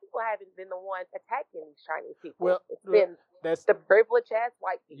black people haven't been the ones attacking these Chinese people. Well, it's been the privileged ass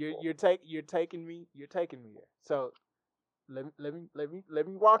white people. You're taking me there. So let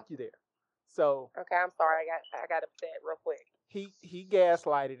me walk you there. So okay, I'm sorry, I got upset real quick. He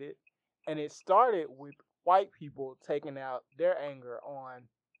gaslighted it, and it started with white people taking out their anger on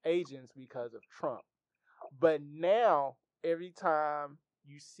Asians because of Trump. But now every time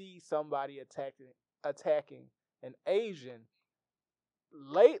you see somebody attacking an Asian,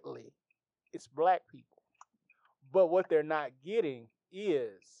 lately it's black people. But what they're not getting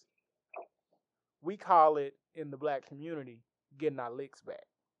is, we call it in the black community, getting our licks back.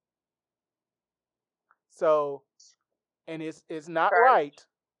 So, and it's not right,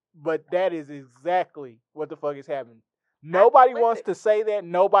 but that is exactly what the fuck is happening. Nobody wants to say that.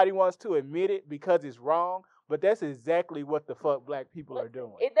 Nobody wants to admit it because it's wrong. But that's exactly what the fuck black people are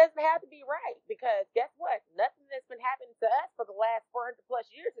doing. It doesn't have to be right, because guess what? Nothing that's been happening to us for the last 400 plus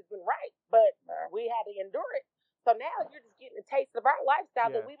years has been right. But we had to endure it. So now you're just getting a taste of our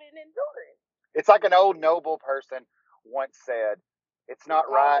lifestyle that we've been enduring. It's like an old noble person once said, "It's not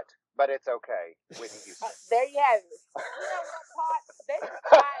right, but it's okay." Whitney Houston. There you have it. You know what, Pot? This is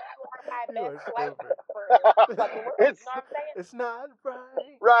why you are my best black friend. You know what I'm saying? It's not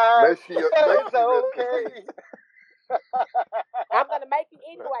right. Right. It's okay. I'm going to make it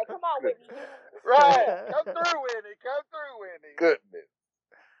anyway. Come on, Whitney. Right. Come through, Whitney. Goodness.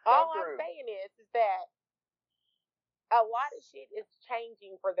 All I'm saying is that a lot of shit is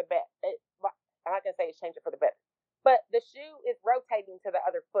changing for the better. I'm not going to say it's changing for the better. But the shoe is rotating to the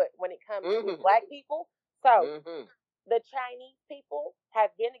other foot when it comes to black people. So the Chinese people have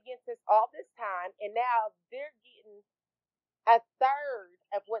been against us all this time, and now they're getting a third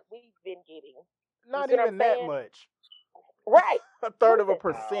of what we've been getting. Not even that much. Right. A third of a %.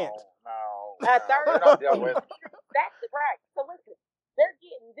 No. A third of a That's right. So listen, they're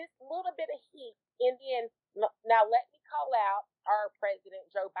getting this little bit of heat, and then now let me call out our president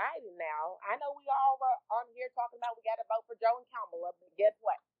Joe Biden. Now I know we all are on here talking about we got to vote for Joe and Kamala, but guess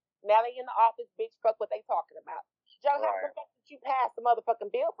what? Now they in the office, bitch. Fuck what they talking about. Joe, how the fuck did you pass the motherfucking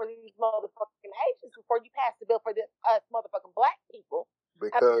bill for these motherfucking Asians before you passed the bill for this us motherfucking black people?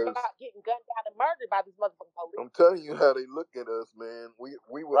 Because about getting gunned down and murdered by these motherfucking police. I'm telling you how they look at us, man. We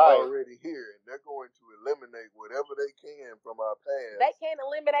were already here, and they're going to eliminate whatever they can from our past. They can't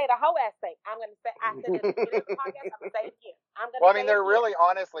eliminate a whole ass thing. I'm going to say, I said it at the beginning of the podcast. I'm going to say it again. Well, I mean, they're really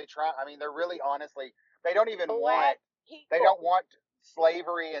honestly trying. I mean, they're really honestly. They don't even want. They don't want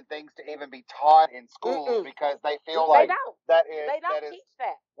slavery and things to even be taught in schools because they feel like that is. They don't teach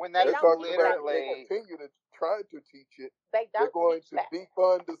that. When that is literally. They continue to try to teach it. They're going to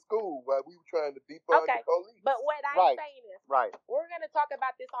defund the school while we were trying to defund the police. But what I'm saying is, we're going to talk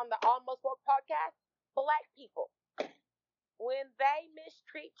about this on the Almost Woke podcast. Black people, when they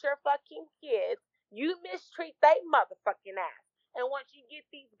mistreat your fucking kids, you mistreat they motherfucking ass. And once you get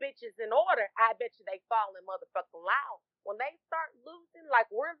these bitches in order, I bet you they fall in motherfucking line. When they start losing like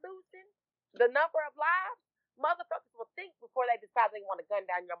we're losing the number of lives, motherfuckers will think before they decide they want to gun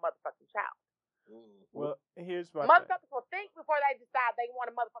down your motherfucking child. Well, here's my motherfuckers will think before they decide they want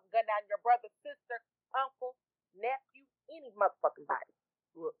to motherfucking gun down your brother, sister, uncle, nephew, any motherfucking body.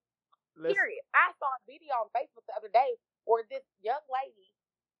 Well, period. I saw a video on Facebook the other day where this young lady,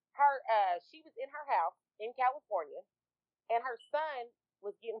 she was in her house in California, and her son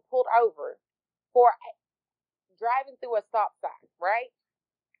was getting pulled over for driving through a stop sign, right?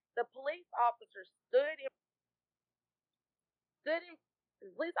 The police officer stood in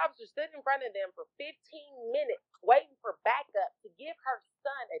front of them for 15 minutes waiting for backup to give her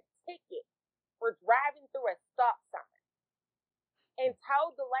son a ticket for driving through a stop sign, and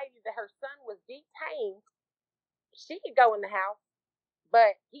told the lady that her son was detained. She could go in the house,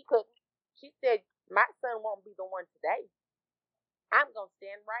 but he couldn't. She said, "My son won't be the one today. I'm going to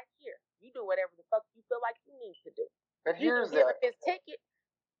stand right here. You do whatever the fuck you feel like you need to do. But you can give us this ticket,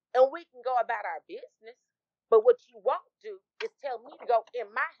 and we can go about our business. But what you won't do is tell me to go in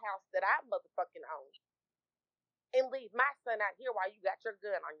my house that I motherfucking own and leave my son out here while you got your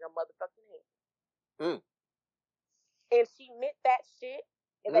gun on your motherfucking hand." And she meant that shit,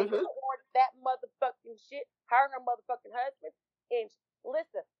 and they recorded that motherfucking shit, her and her motherfucking husband. And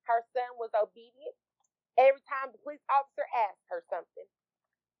listen, her son was obedient. Every time the police officer asked her something,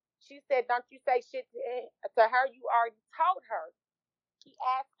 she said, "Don't you say shit to her. You already told her." He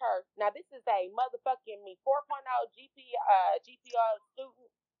asked her, now this is a motherfucking 4.0 GPA student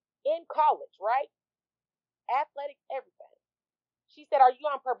in college, right? Athletics, everything. She said, "Are you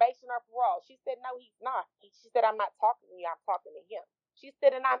on probation or parole?" She said, "No, he's not." She said, "I'm not talking to you, I'm talking to him." She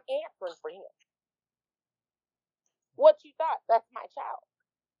said, "And I'm answering for him." What you thought? That's my child.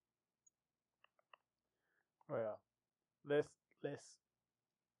 let's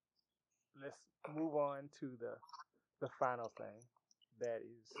move on to the final thing that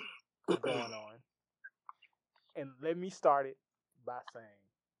is going on. And let me start it by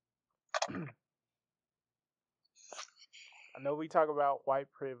saying, I know we talk about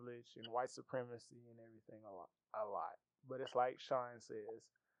white privilege and white supremacy and everything a lot, but it's like Sean says,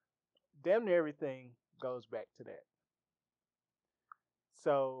 damn near everything goes back to that.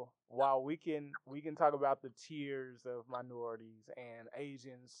 So while we can talk about the tiers of minorities and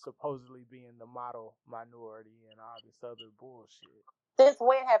Asians supposedly being the model minority and all this other bullshit. Since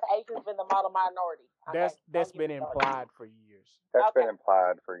when have Asians been the model minority? Okay, that's been implied for years. That's been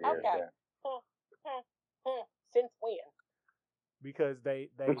implied for years. Okay. Yeah. Since when? Because they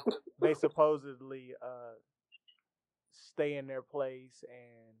supposedly stay in their place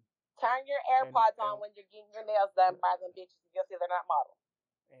and turn your AirPods on when you're getting your nails done by them bitches. You'll see they're not model.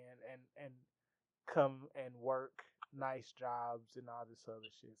 And come and work nice jobs and all this other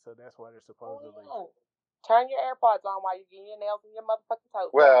shit. So that's why they're supposedly turn your AirPods on while you're getting your nails and your motherfucking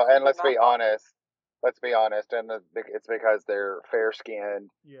toes. Well, and let's be honest. And it's because they're fair skinned,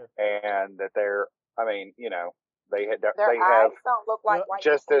 and that they're. I mean, you know, they eyes have don't look like white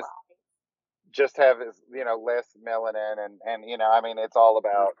just have less melanin and you know, I mean, it's all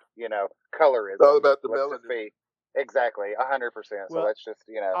about colorism. It's all about the melanin. Exactly, 100%. So let's just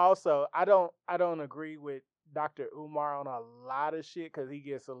Also, I don't agree with Dr. Umar on a lot of shit because he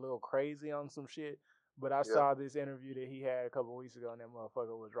gets a little crazy on some shit. But I saw this interview that he had a couple of weeks ago, and that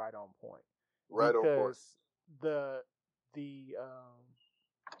motherfucker was right on point. Right on point. Because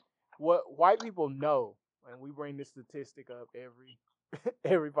what white people know, and we bring this statistic up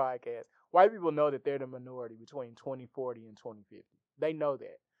every podcast. White people know that they're the minority between 2040 and 2050. They know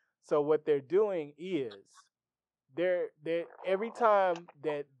that. So what they're doing is they're every time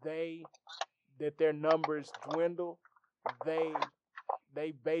that their numbers dwindle,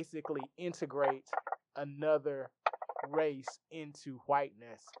 they basically integrate another race into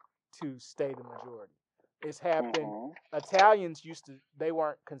whiteness to stay the majority. It's happened. Mm-hmm. Italians they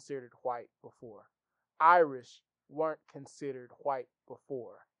weren't considered white before. Irish weren't considered white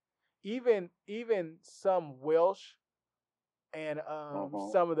before. Even some Welsh and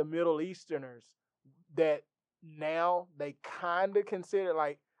some of the Middle Easterners that now they kind of consider,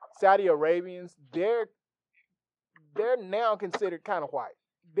 like Saudi Arabians, they're now considered kind of white.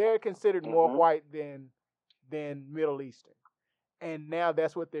 They're considered more white than Middle Eastern, and now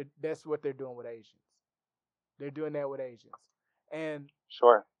that's what they're doing with Asians. They're doing that with Asians, and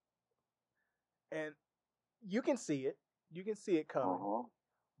sure, and you can see it. You can see it coming.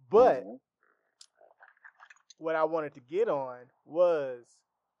 But what I wanted to get on was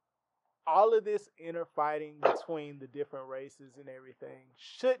all of this inner fighting between the different races and everything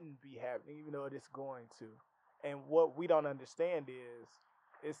shouldn't be happening, even though it is going to. And what we don't understand is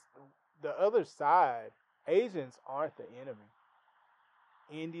it's the other side. Asians aren't the enemy.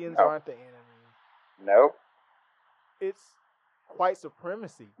 Indians aren't the enemy. Nope. It's white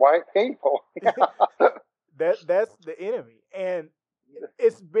supremacy. White people. That's the enemy. And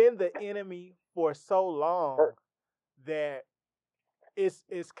it's been the enemy for so long that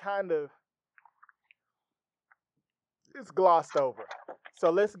it's kind of glossed over. So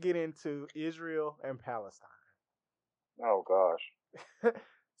let's get into Israel and Palestine. Oh gosh.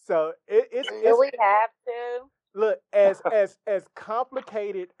 So it's do we have to? Look, as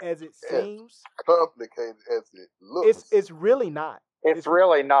complicated as it seems, complicated as it looks, it's really not. It's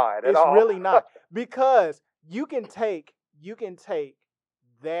really not at all. It's really not, because you can take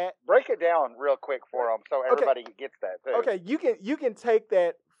that. Break it down real quick for them so everybody gets that too. Okay, you can take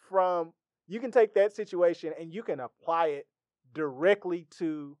that situation and you can apply it directly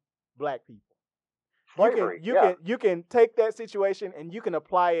to black people. Slavery, you can take that situation and you can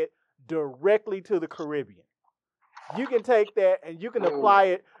apply it directly to the Caribbean. You can take that and you can apply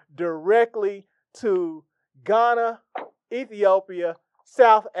it directly to Ghana, Ethiopia,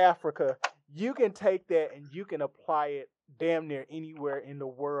 South Africa. You can take that and you can apply it damn near anywhere in the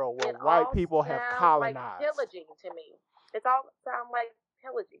world where white people have colonized. Like pillaging to me. It all sounds like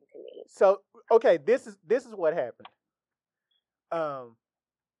pillaging to me. So, okay, this is what happened.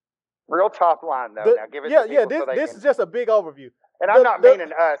 Real top line though. Now give it to people this is just a big overview. And I'm not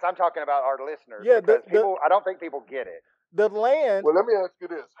meaning us. I'm talking about our listeners. Yeah, I don't think people get it. The land. Well, let me ask you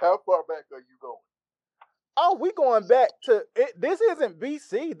this: how far back are you going? Oh, we going back to it. This isn't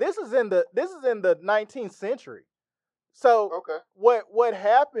BC. This is in the 19th century. So what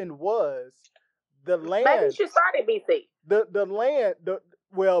happened was the land. Maybe she started BC. The land.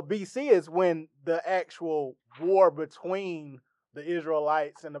 BC is when the actual war between the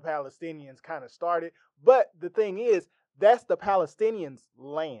Israelites and the Palestinians kind of started. But the thing is, That's the Palestinians'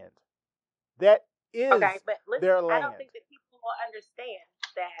 land. That is Okay, but listen, their I don't land. think that people will understand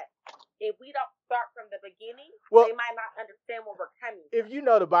that if we don't start from the beginning, Well, they might not understand where we're coming If from. you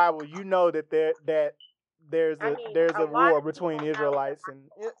know the Bible, you know that there's I a mean, there's a a lot war of between people know Israelites, and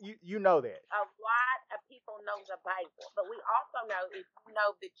you know that. a lot of people know the Bible, but we also know if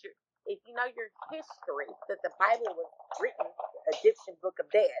you know your history, that the Bible was written the Egyptian Book of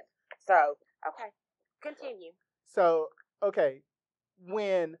Dead. So okay, continue. So okay,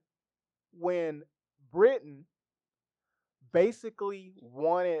 when Britain basically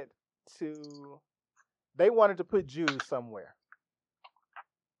wanted to put Jews somewhere.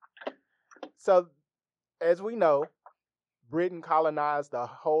 So as we know, Britain colonized the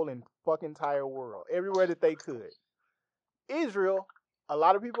whole and fucking entire world, everywhere that they could. Israel, a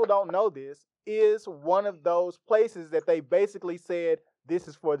lot of people don't know this, is one of those places that they basically said, this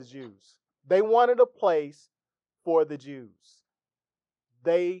is for the Jews. They wanted a place for the Jews.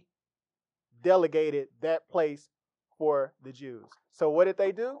 They delegated that place for the Jews. So what did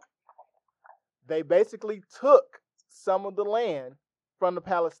they do? They basically took some of the land from the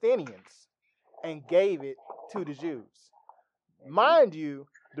Palestinians and gave it to the Jews. Mind you,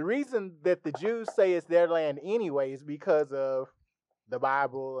 the reason that the Jews say it's their land anyway is because of the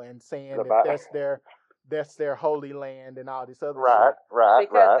Bible and saying that that's their holy land and all this other shit. Right.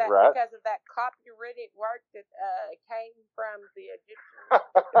 Because of that copyrighted work that came from the Egyptian.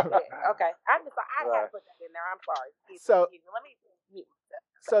 Okay, I had to put that in there. I'm sorry. So Let me mute myself.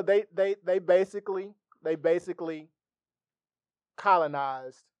 So they basically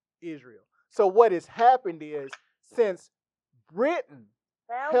colonized Israel. So what has happened is, since Britain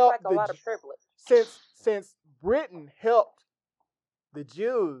Sounds helped like a lot of privilege. since Britain helped the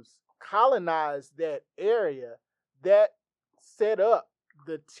Jews colonize that area, that set up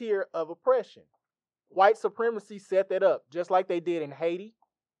the tier of oppression. White supremacy set that up, just like they did in Haiti,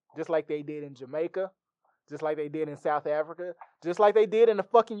 just like they did in Jamaica, just like they did in South Africa, just like they did in the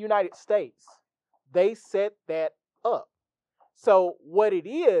fucking United States. They set that up. So what it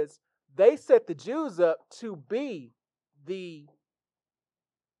is, they set the Jews up to be the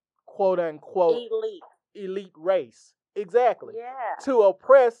quote-unquote elite race. Exactly. Yeah. To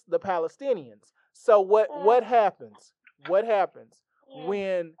oppress the Palestinians. So what happens? What happens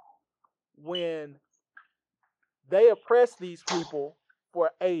when they oppress these people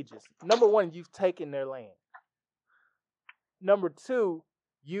for ages? Number one, you've taken their land. Number two,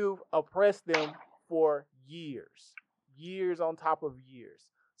 you've oppressed them for years. Years on top of years.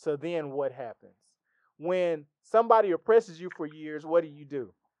 So then what happens? When somebody oppresses you for years, what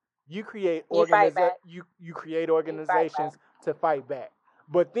do? You create you create organizations to fight back.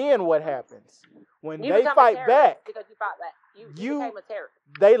 But then what happens? When they fight back, because you fought back. You became a terrorist.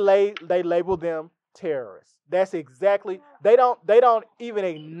 They label them terrorists. That's exactly. They don't even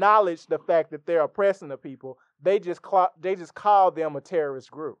acknowledge the fact that they're oppressing the people. They just call them a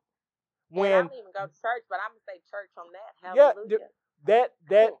terrorist group. And I don't even go to church, but I'm gonna say church on that. Hallelujah.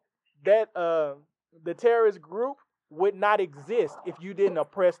 The terrorist group would not exist if you didn't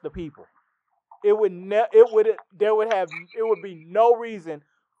oppress the people. There would be no reason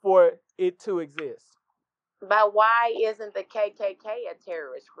for it to exist. But why isn't the KKK a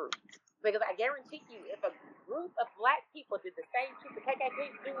terrorist group? Because I guarantee you, if a group of black people did the same shit the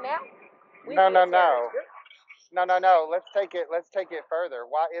KKK do now, No. Let's take it further.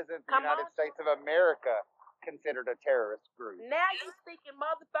 Why isn't the United States of America considered a terrorist group? Now you speaking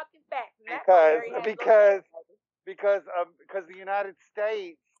motherfucking facts. Because the United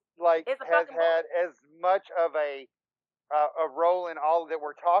States has had as much of a role in all that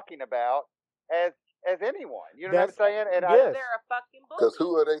we're talking about as anyone. You know what I'm saying? And yes. They're a fucking bullshit. Because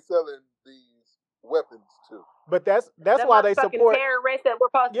who are they selling these weapons to? But that's why they support terrorists that we're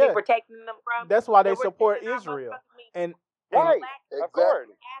supposed to be protecting them from. That's why they support Israel. And right, of course.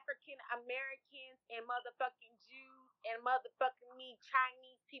 African Americans and motherfucking Jews and motherfucking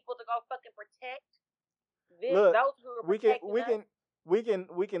Chinese people to go fucking protect Look, those who are protecting us.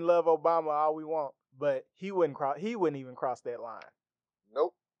 we can love Obama all we want, but he wouldn't even cross that line.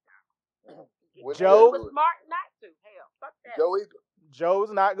 Nope. Joe was smart not to. Hell, fuck that.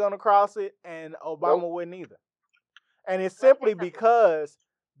 Joe's not gonna cross it, and Obama wouldn't either. And it's simply because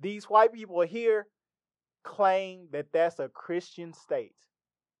these white people here claim that that's a Christian state.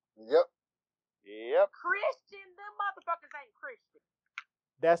 Yep. Christian, them motherfuckers ain't Christian.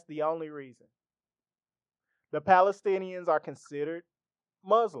 That's the only reason. The Palestinians are considered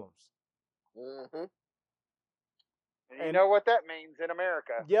Muslims. Mm-hmm. And you know what that means in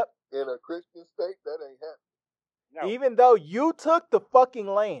America. Yep. In a Christian state, that ain't happening. No. Even though you took the fucking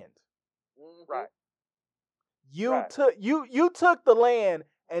land. Mm-hmm. Right. You took the land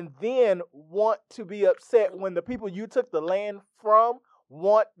and then want to be upset when the people you took the land from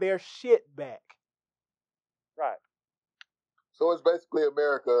want their shit back. Right. So it's basically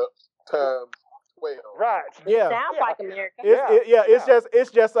America times 12. Right. It sounds like America.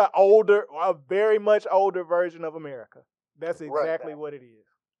 It's just a very much older version of America. That's exactly what it is.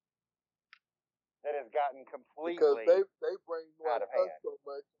 That has gotten completely because they bring out of us hand. so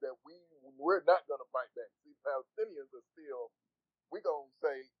much that we're not gonna fight back. See, Palestinians are still, we gonna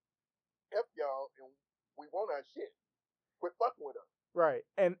say F y'all and we want our shit. Quit fucking with us. Right.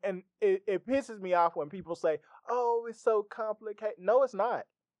 And it pisses me off when people say, "Oh, it's so complicated." No, it's not.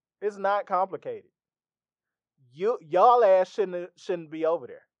 It's not complicated. Y'all ass shouldn't be over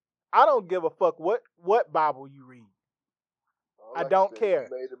there. I don't give a fuck what Bible you read. I don't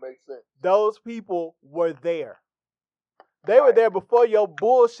care. Made it make sense. Those people were there. They were there before your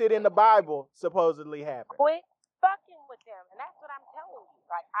bullshit in the Bible supposedly happened. Quit fucking with them. And that's what I'm telling you.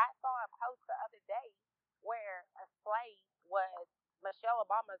 Like, I saw a post the other day where a slave was Michelle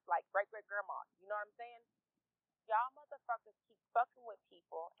Obama's, like, great-great-grandma. You know what I'm saying? Y'all motherfuckers keep fucking with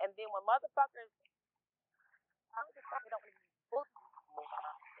people. And then when motherfuckers, I don't just they don't want to be bullied.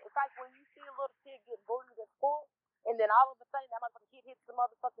 It's like when you see a little kid get bullied at school, and then all of a sudden that motherfucking kid hits the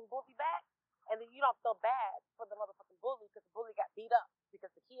motherfucking bully back, and then you don't feel bad for the motherfucking bully because the bully got beat up because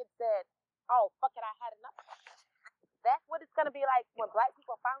the kid said, "Oh, fuck it, I had enough." That's what it's gonna be like when black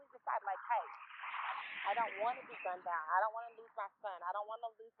people finally decide, like, hey, I don't want to be gunned down. I don't want to lose my son. I don't want to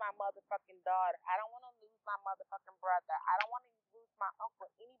lose my motherfucking daughter. I don't want to lose my motherfucking brother. I don't want to lose my uncle,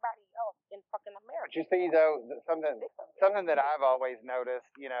 anybody else in fucking America. But you see, though, something that I've always noticed,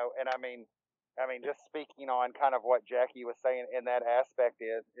 you know, and I mean, just speaking on kind of what Jackie was saying in that aspect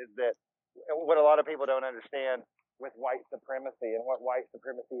is that what a lot of people don't understand with white supremacy and what white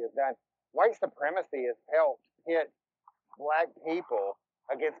supremacy has done. White supremacy has helped hit black people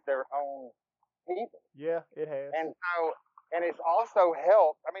against their own people. Yeah, it has. And so, and it's also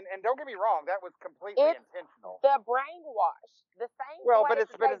helped. I mean, and don't get me wrong, that was completely intentional. The brainwash, the same way that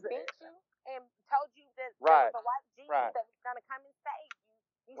they beat you and told you that there was a white Jesus that was going to come and save you.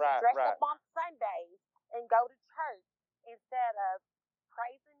 You should dress up on Sundays and go to church instead of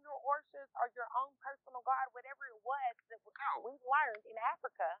praising your orchards or your own personal God, whatever it was that we learned in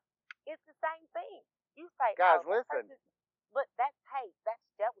Africa. It's the same thing. You say, guys, listen. But that's hate. That's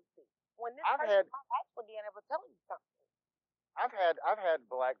jealousy. When this person might actually be able to tell you something. I've had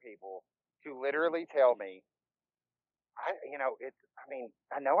black people who literally tell me,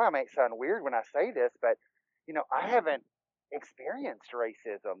 I know I may sound weird when I say this, but you know, I haven't experienced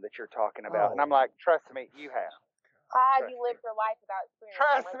racism that you're talking about. And I'm like, trust me, you have. How have you lived your life without experiencing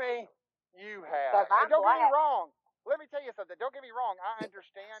racism? Trust me, you have. And don't get me wrong. Let me tell you something. Don't get me wrong. I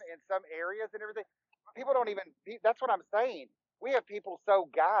understand in some areas and everything. People don't even, that's what I'm saying. We have people so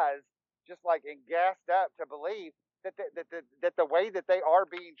guys just like and gassed up to believe that the way that they are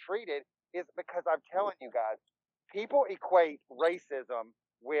being treated is because I'm telling you guys, people equate racism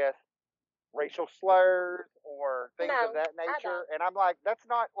with racial slurs or things of that nature. And I'm like, that's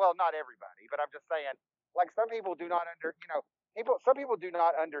not, well, not everybody, but I'm just saying, like some people do not some people do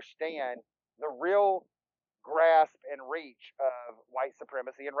not understand the real grasp and reach of white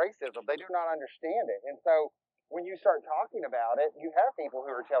supremacy and racism. They do not understand it. And so when you start talking about it, you have people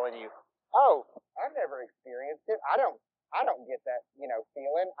who are telling you, "Oh, I've never experienced it. I don't get that,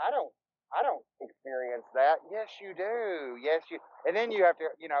 feeling. I don't experience that." Yes, you do. Yes, you. And then you have to,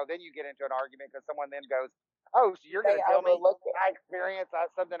 then you get into an argument because someone then goes, "Oh, so you're going to tell me I experienced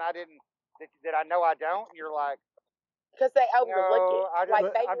something I didn't, that I know I don't?" And you're like, because they overlook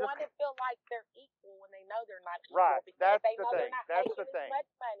it. They want to feel like they're equal when they know they're not equal. Right. Because That's they the know thing. they're not making as much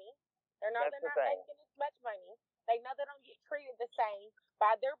money. They know they're not making as much money. They know they don't get treated the same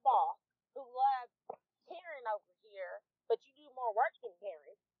by their boss, who loves Karen over here, but you do more work than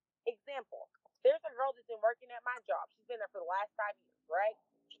Karen. Example, there's a girl that's been working at my job. She's been there for the last 5 years, right?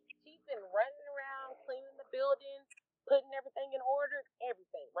 She's been running around, cleaning the building, putting everything in order,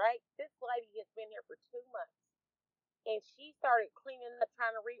 everything, right? This lady has been here for 2 months. And she started cleaning up,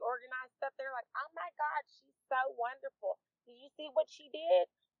 trying to reorganize stuff. They're like, "Oh my God, she's so wonderful. Did you see what she did?"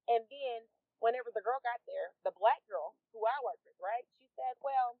 And then whenever the girl got there, the black girl who I work with, right? She said,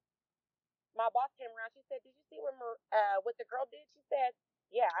 "Well," my boss came around. She said, "Did you see what the girl did?" She said,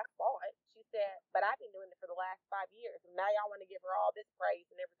 "Yeah, I saw it." She said, "But I've been doing it for the last 5 years. And now y'all want to give her all this praise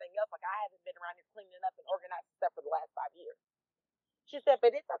and everything else. Like I haven't been around here cleaning up and organizing stuff for the last 5 years." She said,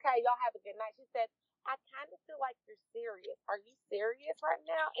 "But it's okay. Y'all have a good night." She said, "I kind of feel like you're serious. Are you serious right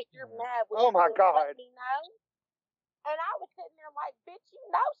now? If you're mad, would you let me know?" And I was sitting there like, bitch, you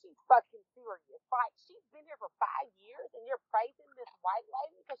know she's fucking serious. Like, she's been here for 5 years and you're praising this white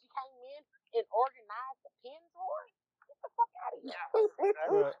lady because she came in and organized the pin drawer? Get the fuck out of here.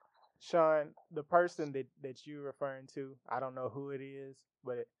 Well, Sean, the person that you're referring to, I don't know who it is,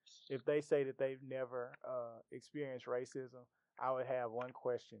 but if they say that they've never experienced racism, I would have one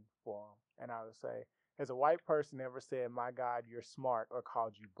question for them, and I would say, has a white person ever said, "My God, you're smart," or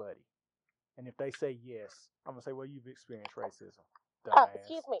called you buddy? And if they say yes, I'm gonna say, well, you've experienced racism, dumbass.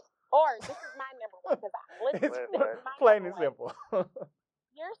 Excuse me. Or this is my number one because It's this is my plain and number simple.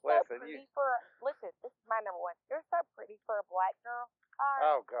 You're so pretty this is my number one. You're so pretty for a black girl.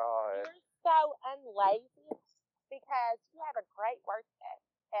 Oh God. You're so unlazy because you have a great work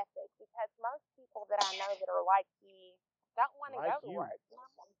ethic. Because most people that I know that are like you don't want to go to work.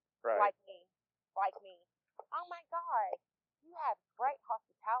 Right. Like me. Oh my God. You have great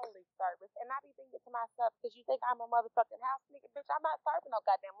hospitality service, and I be thinking to myself, because you think I'm a motherfucking house nigga, bitch, I'm not serving no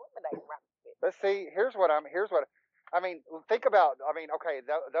goddamn lemonade around this bitch. But see, here's what I mean. Think about. I mean, okay,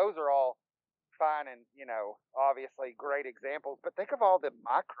 those are all fine and obviously great examples. But think of all the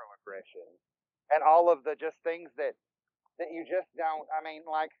microaggressions and all of the just things that you just don't. I mean,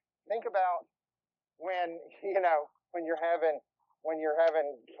 like think about when when you're having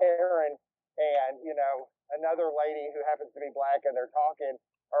Karen and another lady who happens to be black and they're talking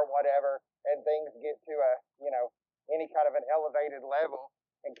or whatever, and things get to a any kind of an elevated level,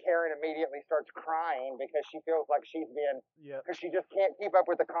 and Karen immediately starts crying because she feels like she's being because she just can't keep up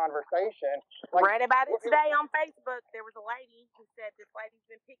with the conversation. Like, read about it today on Facebook. There was a lady who said this lady's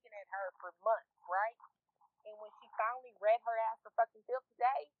been picking at her for months, right? And when she finally read her ass for fucking filth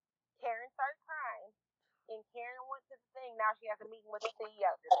today, Karen started crying. And Karen went to the thing. Now she has a meeting with the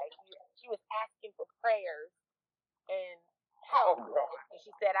CEO today. She was asking for prayers and help. And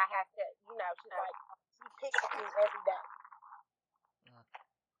she said, I have to, she's like, she picks at me every day.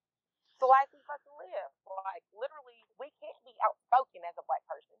 So like we fucking live. Like literally, we can't be outspoken as a black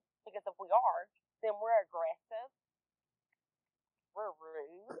person. Because if we are, then we're aggressive. We're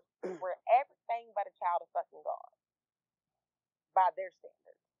rude. We're everything but a child of fucking God. By their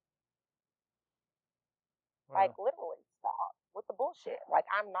standards. Like, literally, stop with the bullshit. Like,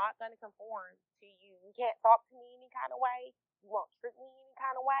 I'm not going to conform to you. You can't talk to me any kind of way. You won't treat me any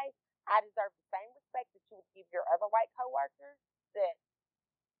kind of way. I deserve the same respect that you would give your other white coworkers that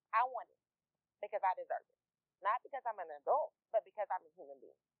I want it because I deserve it. Not because I'm an adult, but because I'm a human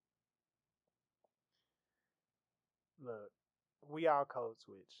being. Look, we all code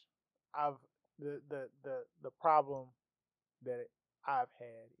switch. The problem that I've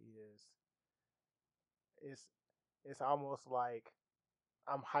had is it's almost like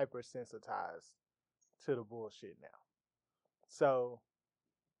I'm hypersensitized to the bullshit now. So,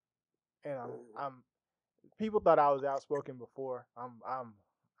 and I'm people thought I was outspoken before. I'm on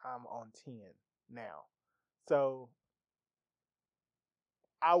 10 now. So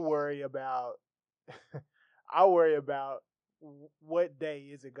I worry about what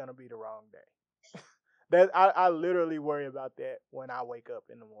day is it gonna be the wrong day. That I literally worry about that when I wake up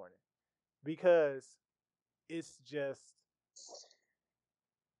in the morning because it's just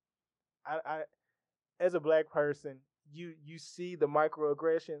I as a black person you see the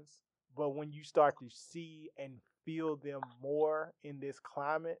microaggressions, but when you start to see and feel them more in this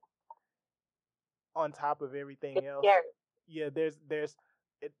climate on top of everything else,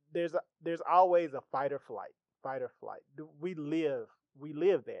 there's always a fight or flight. We live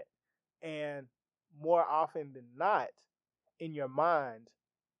that, and more often than not, in your mind,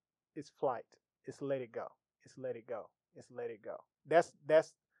 it's flight. It's let it go. It's let it go. It's let it go.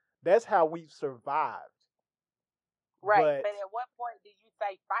 That's how we've survived. Right, but at what point do you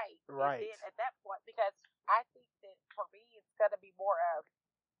say fight? Right. And then at that point, because I think that for me, it's going to be more of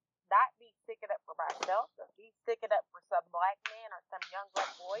not be sticking up for myself, but be sticking up for some black man or some young black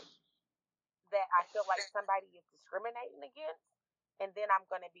boy that I feel like somebody is discriminating against. And then I'm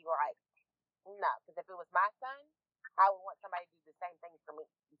going to be like, no, because if it was my son, I would want somebody to do the same thing for me.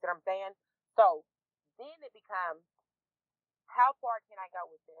 You see what I'm saying? So then it becomes, how far can I go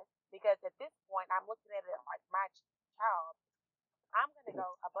with this? Because at this point, I'm looking at it like my child. I'm going to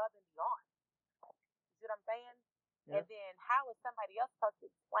go above and beyond. You see what I'm saying? Yeah. And then how is somebody else supposed to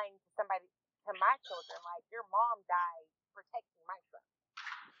explain to my children, like, your mom died protecting my son?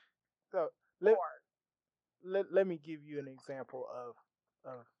 So let me give you an example of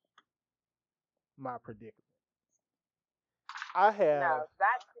my predicament. No,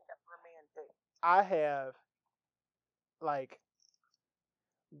 that's different for men too. I have, like,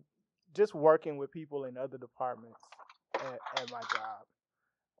 just working with people in other departments at my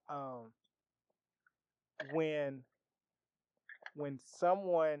job. When when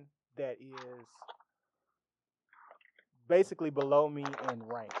someone that is basically below me in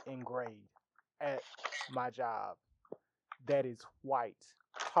rank, in grade at my job, that is white,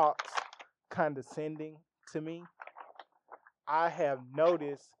 talks condescending to me, I have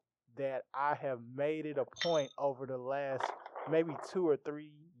noticed that I have made it a point over the last maybe 2 or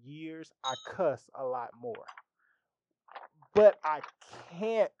 3 years, I cuss a lot more. But I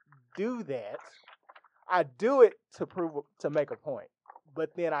can't do that. I do it to make a point.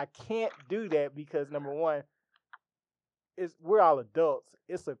 But then I can't do that because number one, we're all adults.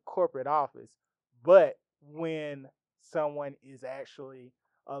 It's a corporate office. But when someone is actually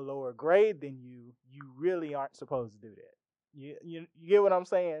a lower grade than you, you really aren't supposed to do that. You get what I'm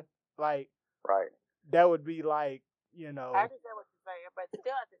saying? Like, right. That would be like, I understand what you're saying, but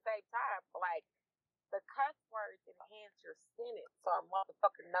still at the same time, like, the cuss words enhance your sentence, so a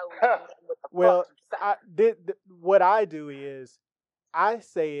motherfucker knows what the well, fuck you say. what I do is I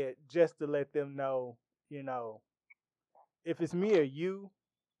say it just to let them know, if it's me or you,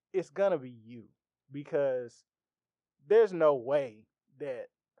 it's gonna be you, because there's no way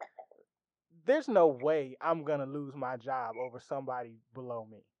I'm gonna lose my job over somebody below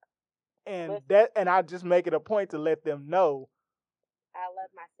me. And I just make it a point to let them know, I love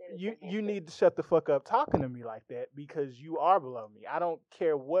my citizens. You need to shut the fuck up talking to me like that, because you are below me. I don't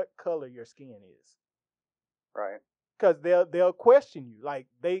care what color your skin is. Right. Because they'll question you. Like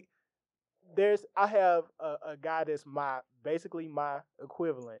I have a guy that's basically my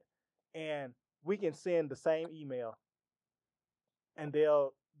equivalent, and we can send the same email, and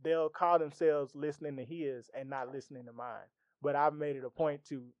they'll call themselves listening to his and not listening to mine. But I've made it a point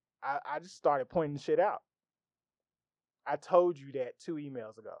to I just started pointing shit out. I told you that 2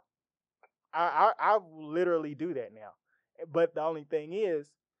 emails ago. I literally do that now. But the only thing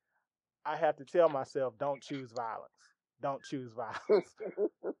is, I have to tell myself, don't choose violence. Don't choose violence.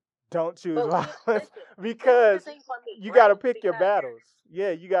 Don't choose violence. Because you got to pick your battles.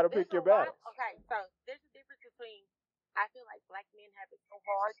 Yeah, you got to pick your battles. Okay, so there's a difference between, I feel like black men have it so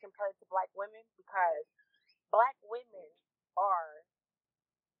hard compared to black women, because black women are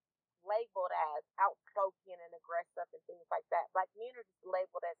labeled as outspoken and aggressive and things like that. Black men are just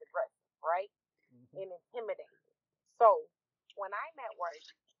labeled as aggressive, right? Mm-hmm. And intimidating. So when I'm at work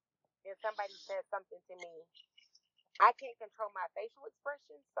and somebody says something to me, I can't control my facial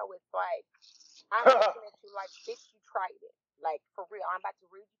expression, so it's like I'm looking at you like, bitch, you tried it. Like, for real, I'm about to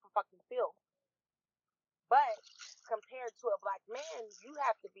read you for fucking film. But compared to a black man, you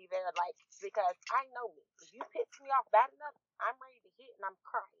have to be there, like, because I know me. If you piss me off bad enough, I'm ready to hit and I'm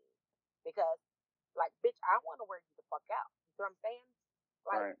crying. Because, like, bitch, I want to wear you the fuck out. You know what I'm saying?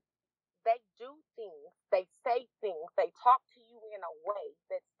 Like, right. They do things, they say things, they talk to you in a way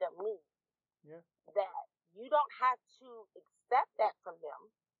that's demeaning. Yeah. That you don't have to accept that from them.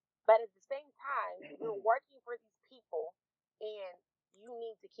 But at the same time, you're working for these people and you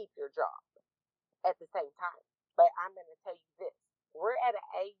need to keep your job at the same time. But I'm going to tell you this. We're at an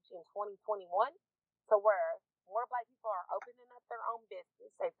age in 2021 to where more black people are opening up their own business.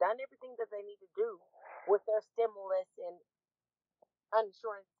 They've done everything that they need to do with their stimulus and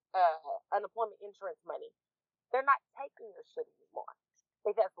unemployment insurance money. They're not taking your shit anymore.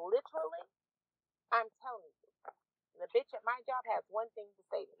 Because literally, I'm telling you, the bitch at my job has one thing to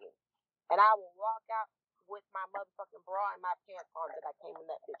say to me. And I will walk out with my motherfucking bra and my pants on that I came in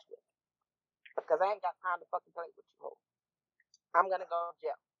that bitch with. Because I ain't got time to fucking play with you. I'm gonna go to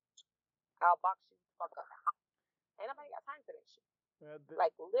jail. I'll box you the fuck up. Ain't nobody got time for that shit.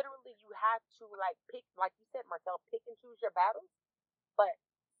 Like, literally, you have to, like, pick, like you said, Marcel, pick and choose your battles. But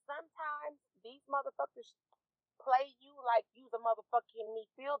sometimes these motherfuckers play you like you the motherfucking me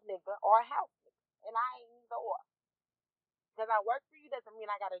field nigga or a house nigga. And I ain't either or. Because I work for you doesn't mean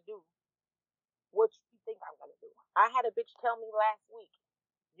I gotta do what you think I'm gonna do. I had a bitch tell me last week,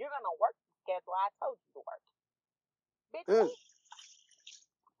 you're gonna work the schedule I told you to work. Bitch,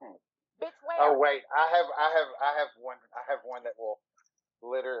 bitch, where? Oh wait, I have one that will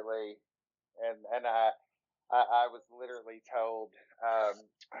literally, and I was literally told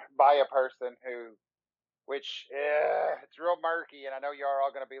by a person who, which it's real murky, and I know y'all are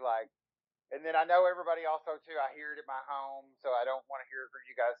all gonna be like, and then I know everybody also too. I hear it at my home, so I don't want to hear it from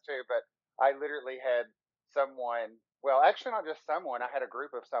you guys too. But I literally had someone, well, actually not just someone. I had a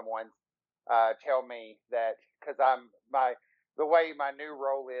group of someone tell me that, because the way my new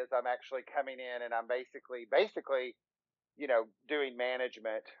role is, I'm actually coming in and I'm basically, doing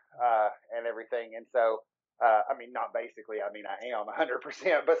management and everything. And so, I mean, not basically, I mean, I am 100%,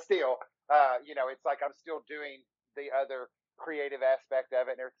 but still, it's like I'm still doing the other creative aspect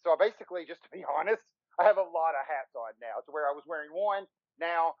of it. So basically, just to be honest, I have a lot of hats on now. To where I was wearing one,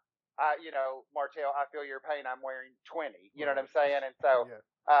 now, Martell, I feel your pain. I'm wearing 20. You know what I'm saying? And so,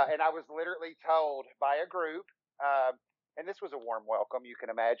 and I was literally told by a group, and this was a warm welcome, you can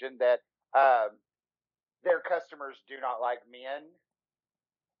imagine, that their customers do not like men,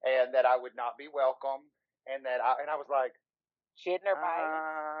 and that I would not be welcome, and that I was like, shitting her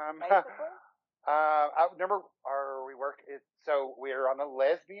basically. I remember, so we're on a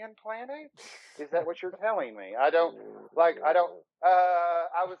lesbian planet? Is that what you're telling me? I was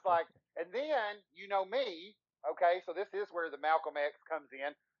like, and then, you know me, okay, so this is where the Malcolm X comes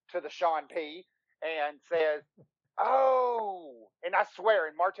in to the Sean P. and says, oh, and I swear,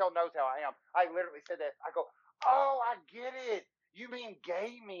 and Martell knows how I am. I literally said that. I go, oh, I get it. You mean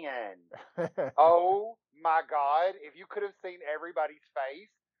gay men? Oh my God! If you could have seen everybody's face,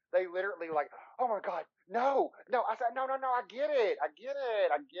 they literally like, oh my God, no. I said, no. I get it. I get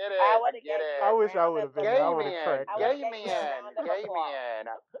it. I wish I would have been there. I would have cracked. Gay men.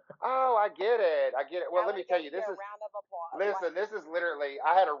 Oh, I get it. Well, let me tell you, this is literally.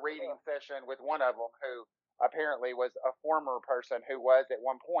 I had a reading session with one of them who apparently was a former person who was at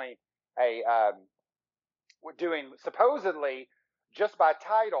one point doing supposedly just by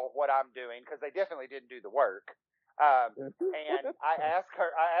title what I'm doing, because they definitely didn't do the work. And I asked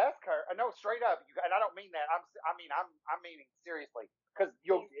her, no, straight up, and I don't mean that. I'm meaning seriously, because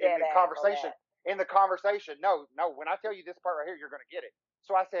you'll in the conversation. No, when I tell you this part right here, you're going to get it.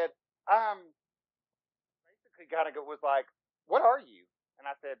 So I said, basically kind of was like, what are you? And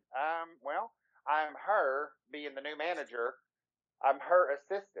I said, well, I'm her, being the new manager. I'm her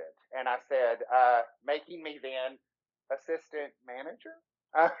assistant. And I said, making me then assistant manager,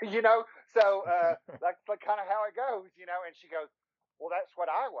 so that's like kind of how it goes, and she goes, well, that's what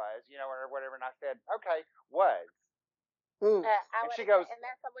I was, or whatever. And I said, okay, was. And she goes,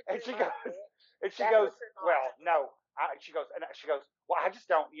 well, no. She goes, well, I just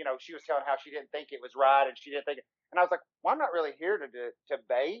don't, she was telling how she didn't think it was right, and she didn't think it. And I was like, well, I'm not really here to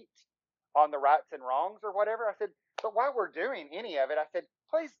debate on the rights and wrongs or whatever. I said, but while we're doing any of it, I said,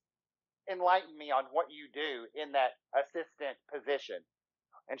 please enlighten me on what you do in that assistant position.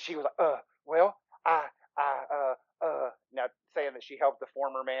 And she was like, well, now saying that she helped the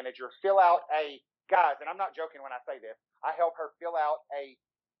former manager fill out guys, and I'm not joking when I say this, I help her fill out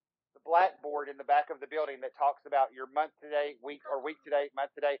the blackboard in the back of the building that talks about your month to date, week to date,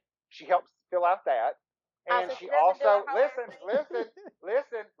 month to date. She helps fill out that. And she also, listen,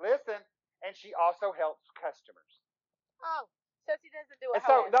 and she also helps customers. Oh. So she doesn't do it.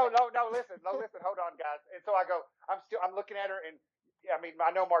 So no, listen, hold on, guys. And so I go, I'm looking at her, and I mean,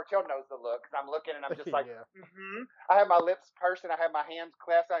 I know Martell knows the look, and I'm looking, and I'm just like, I have my lips pursed, and I have my hands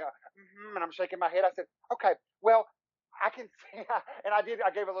clasped, and I go, and I'm shaking my head. I said, okay, well, I can see, and I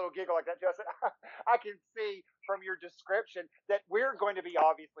gave a little giggle like that too. I said, I can see from your description that we're going to be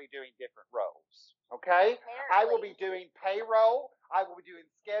obviously doing different roles. Okay? Apparently. I will be doing payroll. I will be doing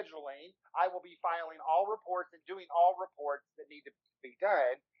scheduling. I will be filing all reports and doing all reports that need to be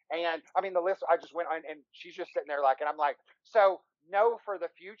done. And I mean, the list, I just went on, and she's just sitting there like, and I'm like, so know for the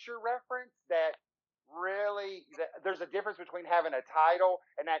future reference that really there's a difference between having a title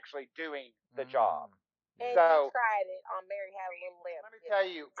and actually doing the job. And you tried it on Mary Had a Little Lamb. Let me tell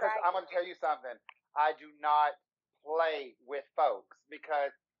you, because I'm going to tell you something. I do not play with folks, because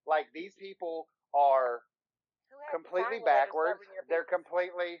like these people are completely backwards. They're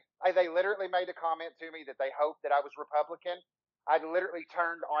completely. They literally made a comment to me that they hoped that I was Republican. I literally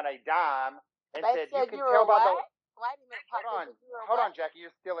turned on a dime and said, "You can tell by the." Hold on, Jackie.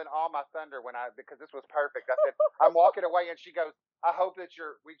 You're stealing all my thunder because this was perfect. I said, I'm walking away, and she goes, I hope that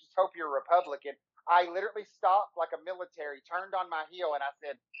we just hope you're Republican. I literally stopped like a military, turned on my heel, and I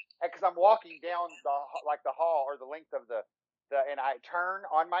said, because I'm walking down the hall or the length of and I turn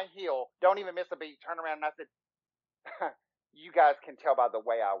on my heel, don't even miss a beat, turn around, and I said, you guys can tell by the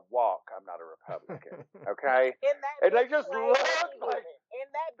way I walk, I'm not a Republican, okay? And they just look like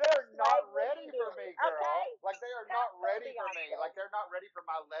they're not ready for me, girl. Okay? Like they are not ready for me. Like they're not ready for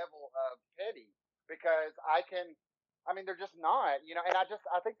my level of petty, because they're just not, and I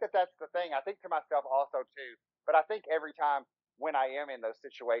think that's the thing. I think to myself also too, but I think every time when I am in those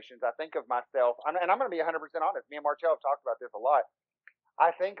situations, I think of myself, and I'm going to be 100% honest. Me and Martell have talked about this a lot.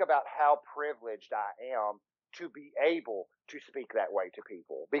 I think about how privileged I am to be able to speak that way to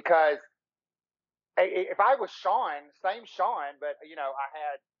people, because if I was same Sean, but I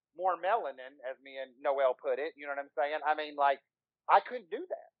had more melanin, as me and Noel put it, you know what I'm saying? I mean, like, I couldn't do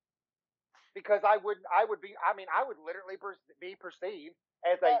that. because I would literally be perceived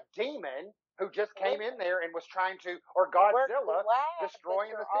as a demon who just came in there and was trying to, or Godzilla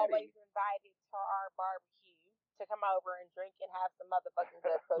destroying the city. Always invited to our barbecue to come over and drink and have some motherfucking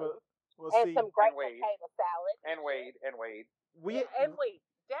good food. And some great potato salad. And weed.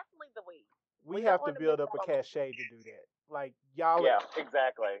 Definitely the weed. We have to build up a cachet to do that. Like, y'all. Yeah,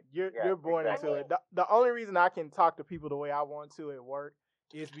 exactly. You're born into it. The only reason I can talk to people the way I want to at work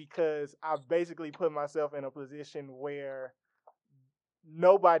is because I've basically put myself in a position where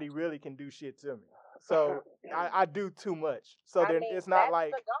nobody really can do shit to me. So I do too much. So then it's not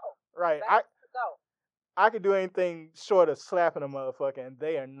like, right. I could do anything short of slapping a motherfucker, and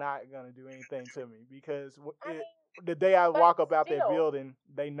they are not gonna do anything to me because the day I walk up out that building,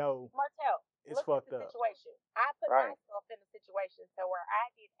 they know it's fucked up. Situation. I put myself in a situation where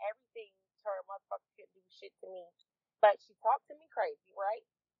I did everything to her motherfucker couldn't do shit to me, but she talked to me crazy, right?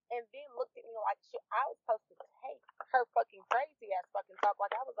 And then looked at me like shit. I was supposed to take her fucking crazy ass fucking talk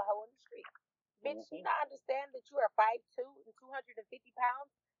like I was a hoe in the street. Bitch, you not understand that you are 5'2" and 250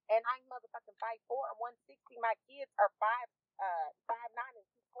 pounds, and I'm motherfucking 5'4" and 160. My kids are 5'9" and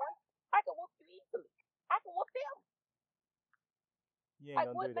 220. I can whoop you easily. I can whoop them. You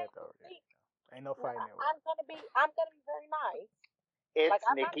ain't gonna do that though. Ain't no fighting that way. I'm gonna be very nice. It's like,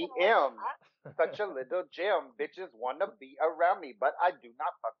 Nikki M. Such a little gem. Bitches wanna be around me, but I do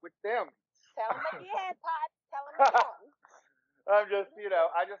not fuck with them. Tell them again, Todd. Tell them again. I'm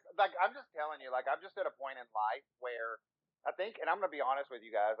just telling you, like, I'm just at a point in life where I think, and I'm gonna be honest with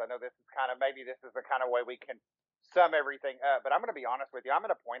you guys. I know this is maybe this is the kind of way we can sum everything up, but I'm gonna be honest with you. I'm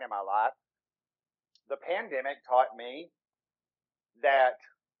at a point in my life. The pandemic taught me that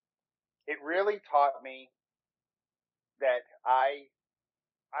it really taught me that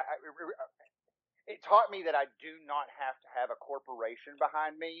it taught me that I do not have to have a corporation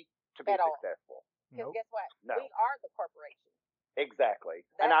behind me to be successful. Because guess what? No. We are the corporation. Exactly.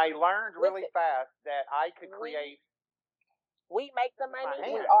 And I learned really fast that I could create. We make the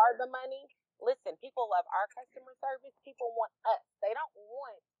money. We are the money. Listen, people love our customer service. People want us. They don't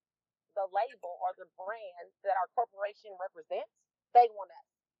want the label or the brand that our corporation represents. They want us.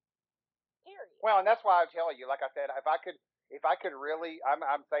 Period. Well, and that's why I tell you, like I said, if I could really, I'm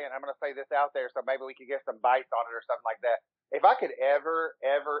going to say this out there, so maybe we could get some bites on it or something like that. If I could ever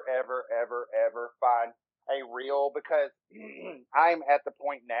find a real, because I'm at the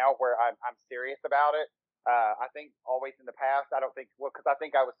point now where I'm serious about it. I think always in the past, because I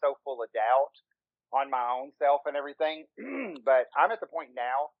think I was so full of doubt on my own self and everything. But I'm at the point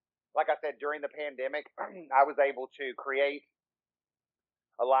now, like I said, during the pandemic, I was able to create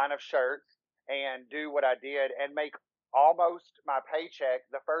a line of shirts and do what I did and make almost my paycheck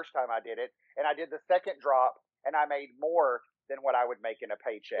the first time I did it. And I did the second drop and I made more than what I would make in a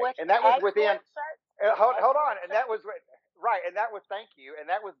paycheck. And that was within, hold on. And that was, right. And that was, thank you. And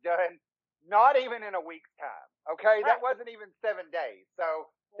that was done not even in a week's time. Okay. Right. That wasn't even 7 days.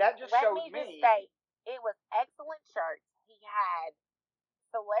 So that just shows me. It was excellent shirts. He had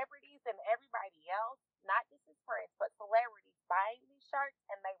celebrities and everybody else, not just his friends, but celebrities buying these shirts,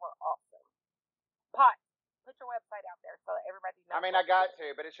 and they were awesome. Put your website out there so everybody knows. I mean, I got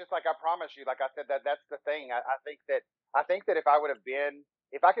to, but it's just like I promise you, like I said, that's the thing. I think that if I would have been,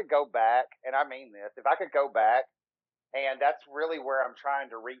 if I could go back, and I mean this, if I could go back, and that's really where I'm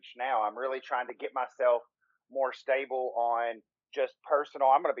trying to reach now. I'm really trying to get myself more stable on just personal.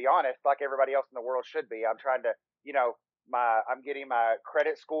 I'm going to be honest, like everybody else in the world should be. I'm trying to, I'm getting my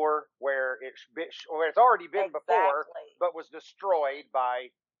credit score where it's already been before, but was destroyed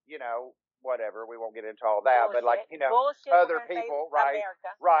by, whatever. We won't get into all that, but like, other people, right,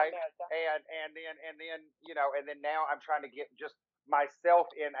 America. And then now I'm trying to get just myself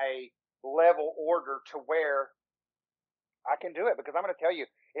in a level order to where I can do it, because I'm going to tell you,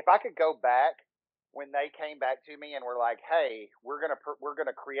 if I could go back when they came back to me and were like, hey, we're going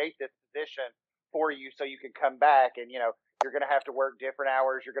to create this position for you so you can come back, and you're going to have to work different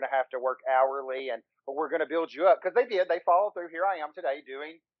hours, you're going to have to work hourly, but we're going to build you up, because they followed through. Here I am today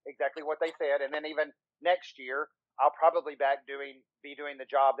doing exactly what they said. And then even next year I'll probably be doing the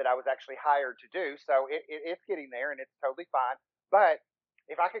job that I was actually hired to do. So it's getting there, and it's totally fine. But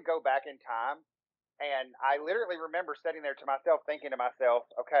if I could go back in time, and I literally remember sitting there to myself thinking to myself,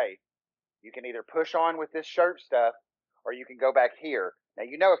 okay, you can either push on with this shirt stuff or you can go back here.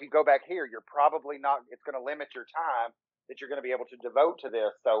 Now, if you go back here, you're probably not, it's going to limit your time that you're going to be able to devote to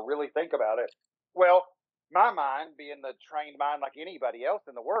this. So really think about it. Well, my mind, being the trained mind like anybody else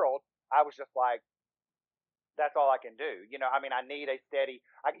in the world, I was just like, that's all I can do. I need a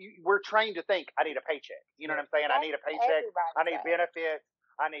we're trained to think I need a paycheck. You know what I'm saying? I need a paycheck. I need benefits.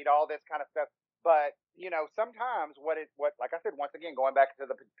 I need all this kind of stuff. But sometimes what like I said, once again, going back to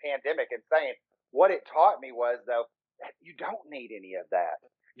the pandemic and saying what it taught me was though that you don't need any of that.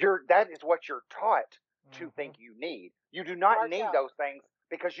 That is what you're taught to think you need. You do not need those things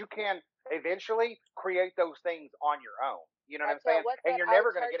because you can eventually create those things on your own. You know what I'm saying? And you're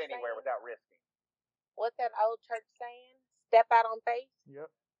never going to get anywhere without risking. What's that old church saying? Step out on faith.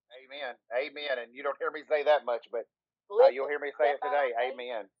 Yep. Amen. Amen. And you don't hear me say that much, but you'll hear me say it today.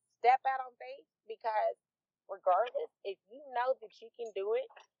 Amen. Step out on faith because regardless, if you know that you can do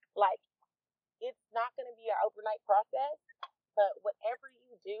it, like it's not going to be an overnight process. But whatever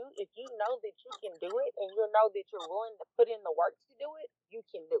you do, if you know that you can do it and you know that you're willing to put in the work to do it, you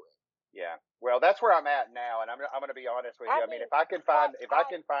can do it. Yeah. Well, that's where I'm at now, and I'm going to be honest with you. I mean, if I can find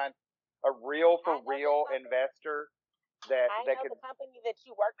a real investor that the company that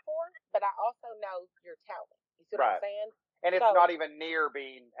you work for, but I also know your talent. You see what I'm saying? And it's not even near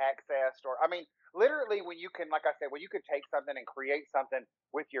being accessed, or I mean, literally, when you can, like I said, when you can take something and create something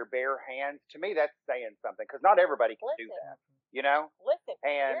with your bare hands, to me, that's saying something because not everybody can do that. You know? Listen,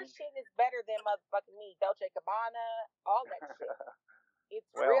 your shit is better than motherfucking me, Dolce & Gabbana, all that shit. It's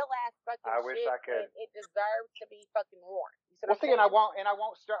real ass fucking shit. I wish I could. And it deserves to be fucking worn. Well, see, and I won't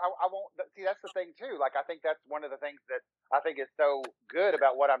start. I won't. See, that's the thing too. Like, I think that's one of the things that I think is so good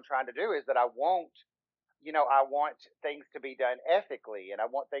about what I'm trying to do is that I want things to be done ethically, and I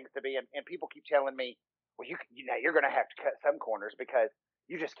want things to be. And people keep telling me, well, you're going to have to cut some corners because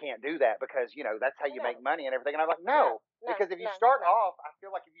you just can't do that because that's how you make money and everything. And I'm like, no, because if you start off, I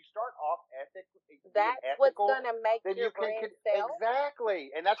feel like if you start off ethically, that's what's going to make your brand sell. Exactly,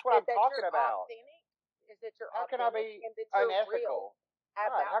 and that's what I'm talking about. Is that you're how can I be unethical?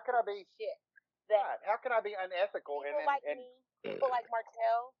 Right. How can I be shit? Right. How can I be unethical? People like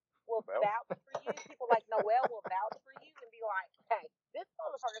Martell will vouch for you. People like Noel will vouch for you and be like, "Hey, this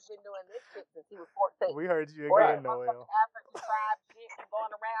motherfucker's been doing this shit since he was 14." We heard you again, Noel. African tribe shit and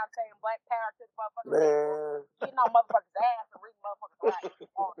going around saying Black Power to the motherfuckers. Man, getting on motherfuckers' ass and reading motherfuckers' rights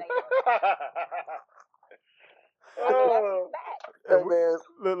all day. Hey man,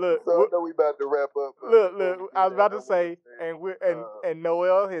 look. So I know we about to wrap up. Look. I was about to say, and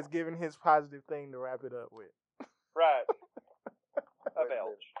Noel has given his positive thing to wrap it up with. Right. A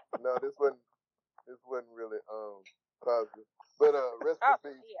belch. No, this wasn't really positive. But rest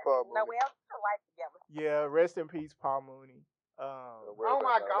in peace, Paul Mooney. Noel, get your life together. Yeah, rest in peace, Paul Mooney. Oh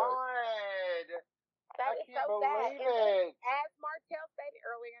my God. That is so sad. And as Martell stated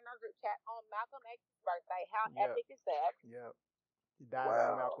earlier in our group chat, on Malcolm X's birthday, how epic is that? Yep. He died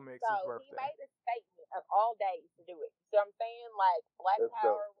on Malcolm X's birthday. So he made a statement of all days to do it. So I'm saying, like, Black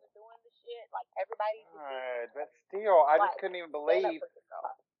Power was doing the shit, like everybody. But still, I just couldn't even believe.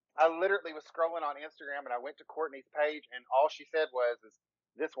 I literally was scrolling on Instagram and I went to Courtney's page and all she said was,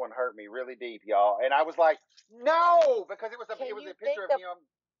 "This one hurt me really deep, y'all." And I was like, "No," because it was a picture of him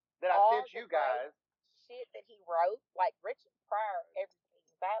that I sent you guys. Shit that he wrote, like Richard Pryor, everything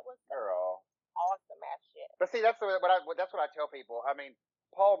that was awesome ass shit. But see, that's what I tell people. I mean,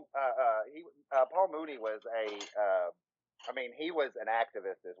 Paul Mooney was he was an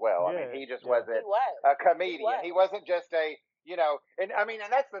activist as well. I mean, he just wasn't a comedian. He wasn't just a and I mean,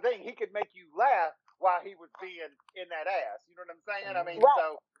 and that's the thing. He could make you laugh while he was being in that ass. You know what I'm saying? I mean,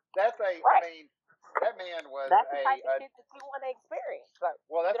 so that's I mean. That man was that's the type of shit that you want to experience. So,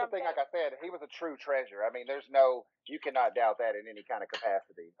 well, that's the thing. Like I said, he was a true treasure. I mean, you cannot doubt that in any kind of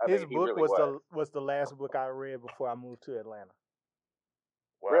capacity. His book was the last book I read before I moved to Atlanta.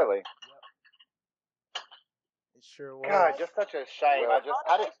 Wow. Really? Yep. It sure was. God, just such a shame. Well,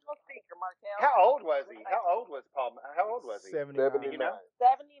 speaker, How old was he? How old was Paul? How old was he? 79. 79.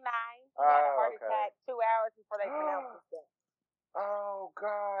 Heart attack 2 hours before they pronounced his death. Oh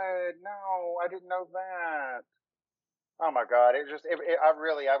God, no! I didn't know that. Oh my God! I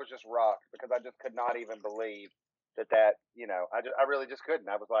was just rocked because I just could not even believe that. I really just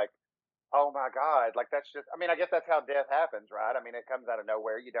couldn't. I was like, oh my God! Like that's just. I mean, I guess that's how death happens, right? I mean, it comes out of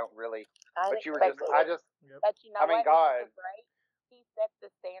nowhere. You don't really. But you were just. Yep. But you know what? God. He set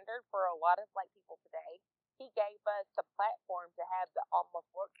the standard for a lot of Black people today. He gave us the platform to have the Almost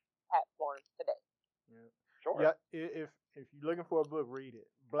Work platform today. Yeah. Sure. Yeah. If you're looking for a book, read it.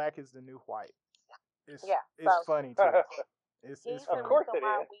 Black is the New White. It's funny too. It's funny. Of course it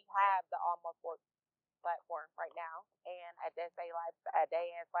is. We have the Almost Work platform right now, and a Day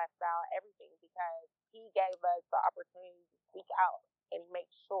As Lifestyle, everything, because he gave us the opportunity to speak out and he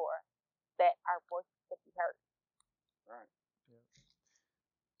makes sure that our voices could be heard. Right. Yeah.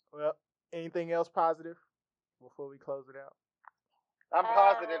 Well, anything else positive before we close it out? I'm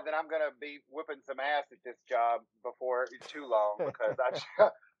positive that I'm gonna be whipping some ass at this job before too long because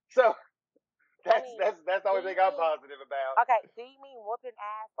so that's the only thing I'm positive about. Okay, do you mean whooping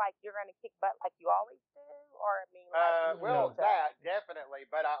ass like you're gonna kick butt like you always do, or I mean like well, that definitely,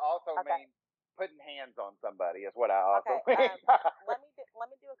 but I also mean putting hands on somebody is what I also mean.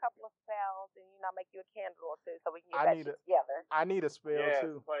 let me do a couple of spells and make you a candle or two so we can get that shit together. I need a spell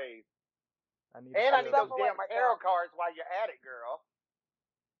too. Please. I need those damn tarot cards while you're at it, girl.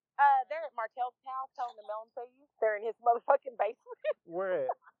 They're at Martell's house. Tell him to mail them to you. They're in his motherfucking basement. Where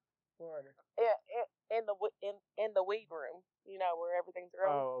at? Where are they? In the weed room. You know where everything's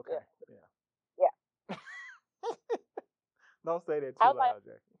growing. Oh, okay. Yeah. Don't say that too loud,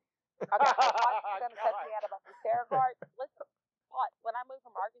 Jackie. Okay, Pot's gonna cut me out about these tarot cards. Listen, Pot. When I moved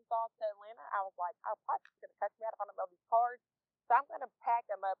from Arkansas to Atlanta, I was like, "Oh, Pot's gonna cut me out if I don't know these cards." So I'm gonna pack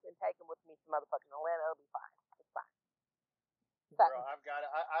them up and take them with me to motherfucking Atlanta. It'll be fine. It's fine. So, girl, I've got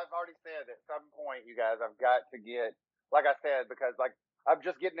it. I've already said at some point, you guys, I've got to get, like I said, because like I'm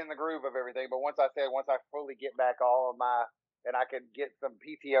just getting in the groove of everything. But once I fully get back all of my, and I can get some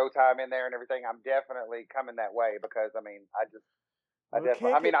PTO time in there and everything, I'm definitely coming that way because I mean, I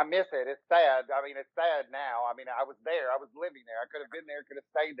miss it. It's sad. I mean, it's sad now. I mean, I was there. I was living there. I could have been there. Could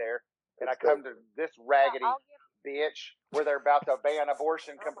have stayed there. And I come to this raggedy bitch where they're about to ban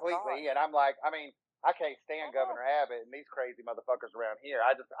abortion completely, and I'm like, I mean, I can't stand Governor Abbott and these crazy motherfuckers around here.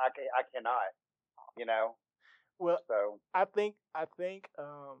 I cannot, you know. Well, so I think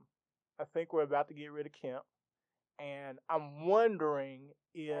we're about to get rid of Kemp, and I'm wondering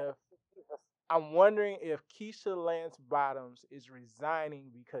if Keisha Lance Bottoms is resigning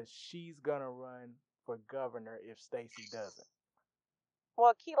because she's gonna run for governor if Stacey doesn't.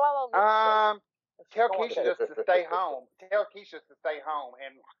 Well, tell Keisha just to stay home. Tell Keisha to stay home,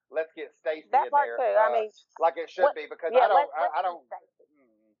 and let's get Stacey in there. Too. I mean, like it should be because I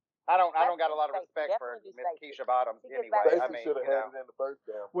don't got a lot of respect for Miss Keisha Bottoms anyway. Stacey I mean, should have had it in the first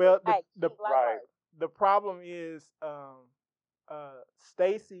down. Well, the problem is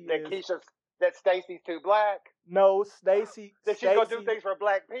Stacey that Stacey's too black. No, Stacey. That she's gonna do things for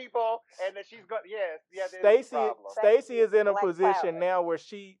black people, and that she's going. Stacey is in a position now where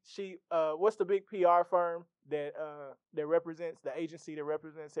she what's the big PR firm that represents the agency that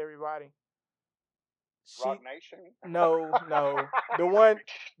represents everybody? Rock Nation. No. The one.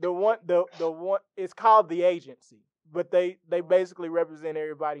 It's called The Agency, but they basically represent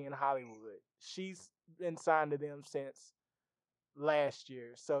everybody in Hollywood. She's been signed to them since last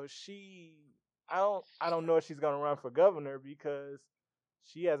year, so I don't know if she's gonna run for governor because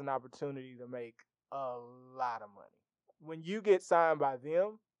she has an opportunity to make a lot of money. When you get signed by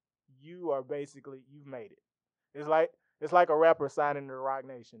them, you've made it. It's like a rapper signing to Rock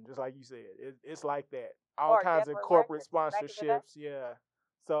Nation, just like you said. It's like that. All kinds of corporate sponsorships, yeah.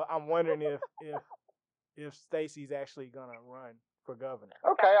 So I'm wondering if Stacey's actually gonna run for governor.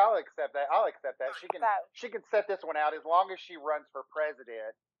 Okay, I'll accept that. She can set this one out as long as she runs for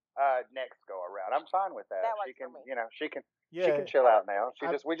president next go around. I'm fine with that. She can chill out now.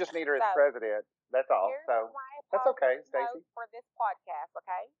 We just need her as president. That's all. So that's okay, Stacey. For this podcast,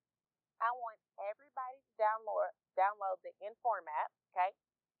 okay? I want everybody to download the Inform app, okay?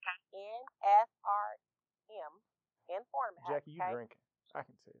 NFRM, Inform app. Jackie, you drinking? I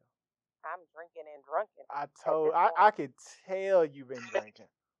can tell. I'm drinking and drunken. I could tell you've been drinking.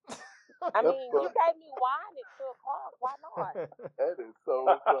 I mean, you gave me wine at 2:00. Why not? That is so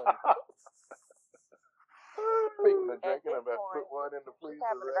funny. Speaking of drinking, I'm about to put one in the freezer.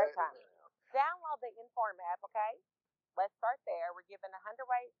 Having a great time. Download the Inform app, okay? Let's start there. We're giving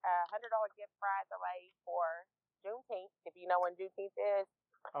 $100 gift prize away for Juneteenth. If you know when Juneteenth is,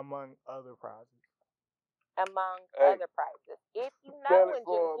 among other prizes. Other prizes. If you know when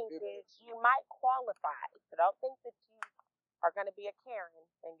Juneteenth is, you might qualify. So don't think that you are going to be a Karen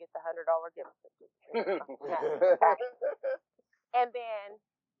and get the $100 gift certificate. And then,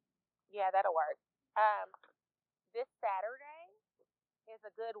 yeah, that'll work. This Saturday is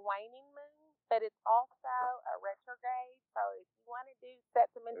a good waning moon, but it's also a retrograde. So if you want to set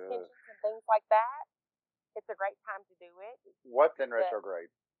some intentions and things like that, it's a great time to do it. What's in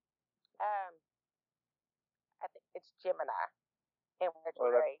retrograde? I think it's Gemini in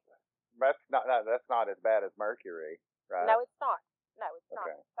retrograde. Well, that's not as bad as Mercury, right? No, it's not.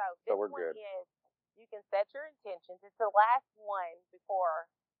 Okay. So this we're one good. is, you can set your intentions. It's the last one before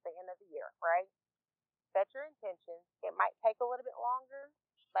the end of the year, right? Set your intentions. It might take a little bit longer,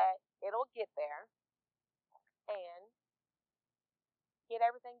 but it'll get there. And get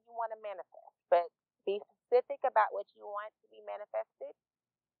everything you want to manifest. But be specific about what you want to be manifested,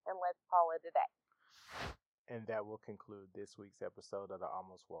 and let's call it a day. And that will conclude this week's episode of the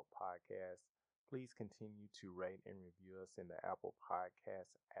Almost Woke podcast. Please continue to rate and review us in the Apple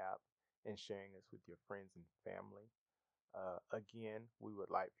Podcast app and sharing us with your friends and family. Again, we would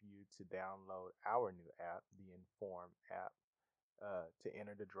like for you to download our new app, the Inform app. To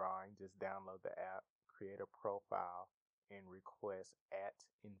enter the drawing, just download the app, create a profile, and request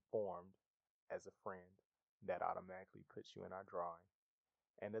 @informed as a friend. That automatically puts you in our drawing.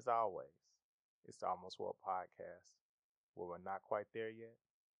 And as always, it's the Almost Woke podcast, where we're not quite there yet,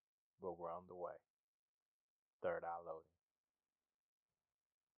 but we're on the way. Third eye loading.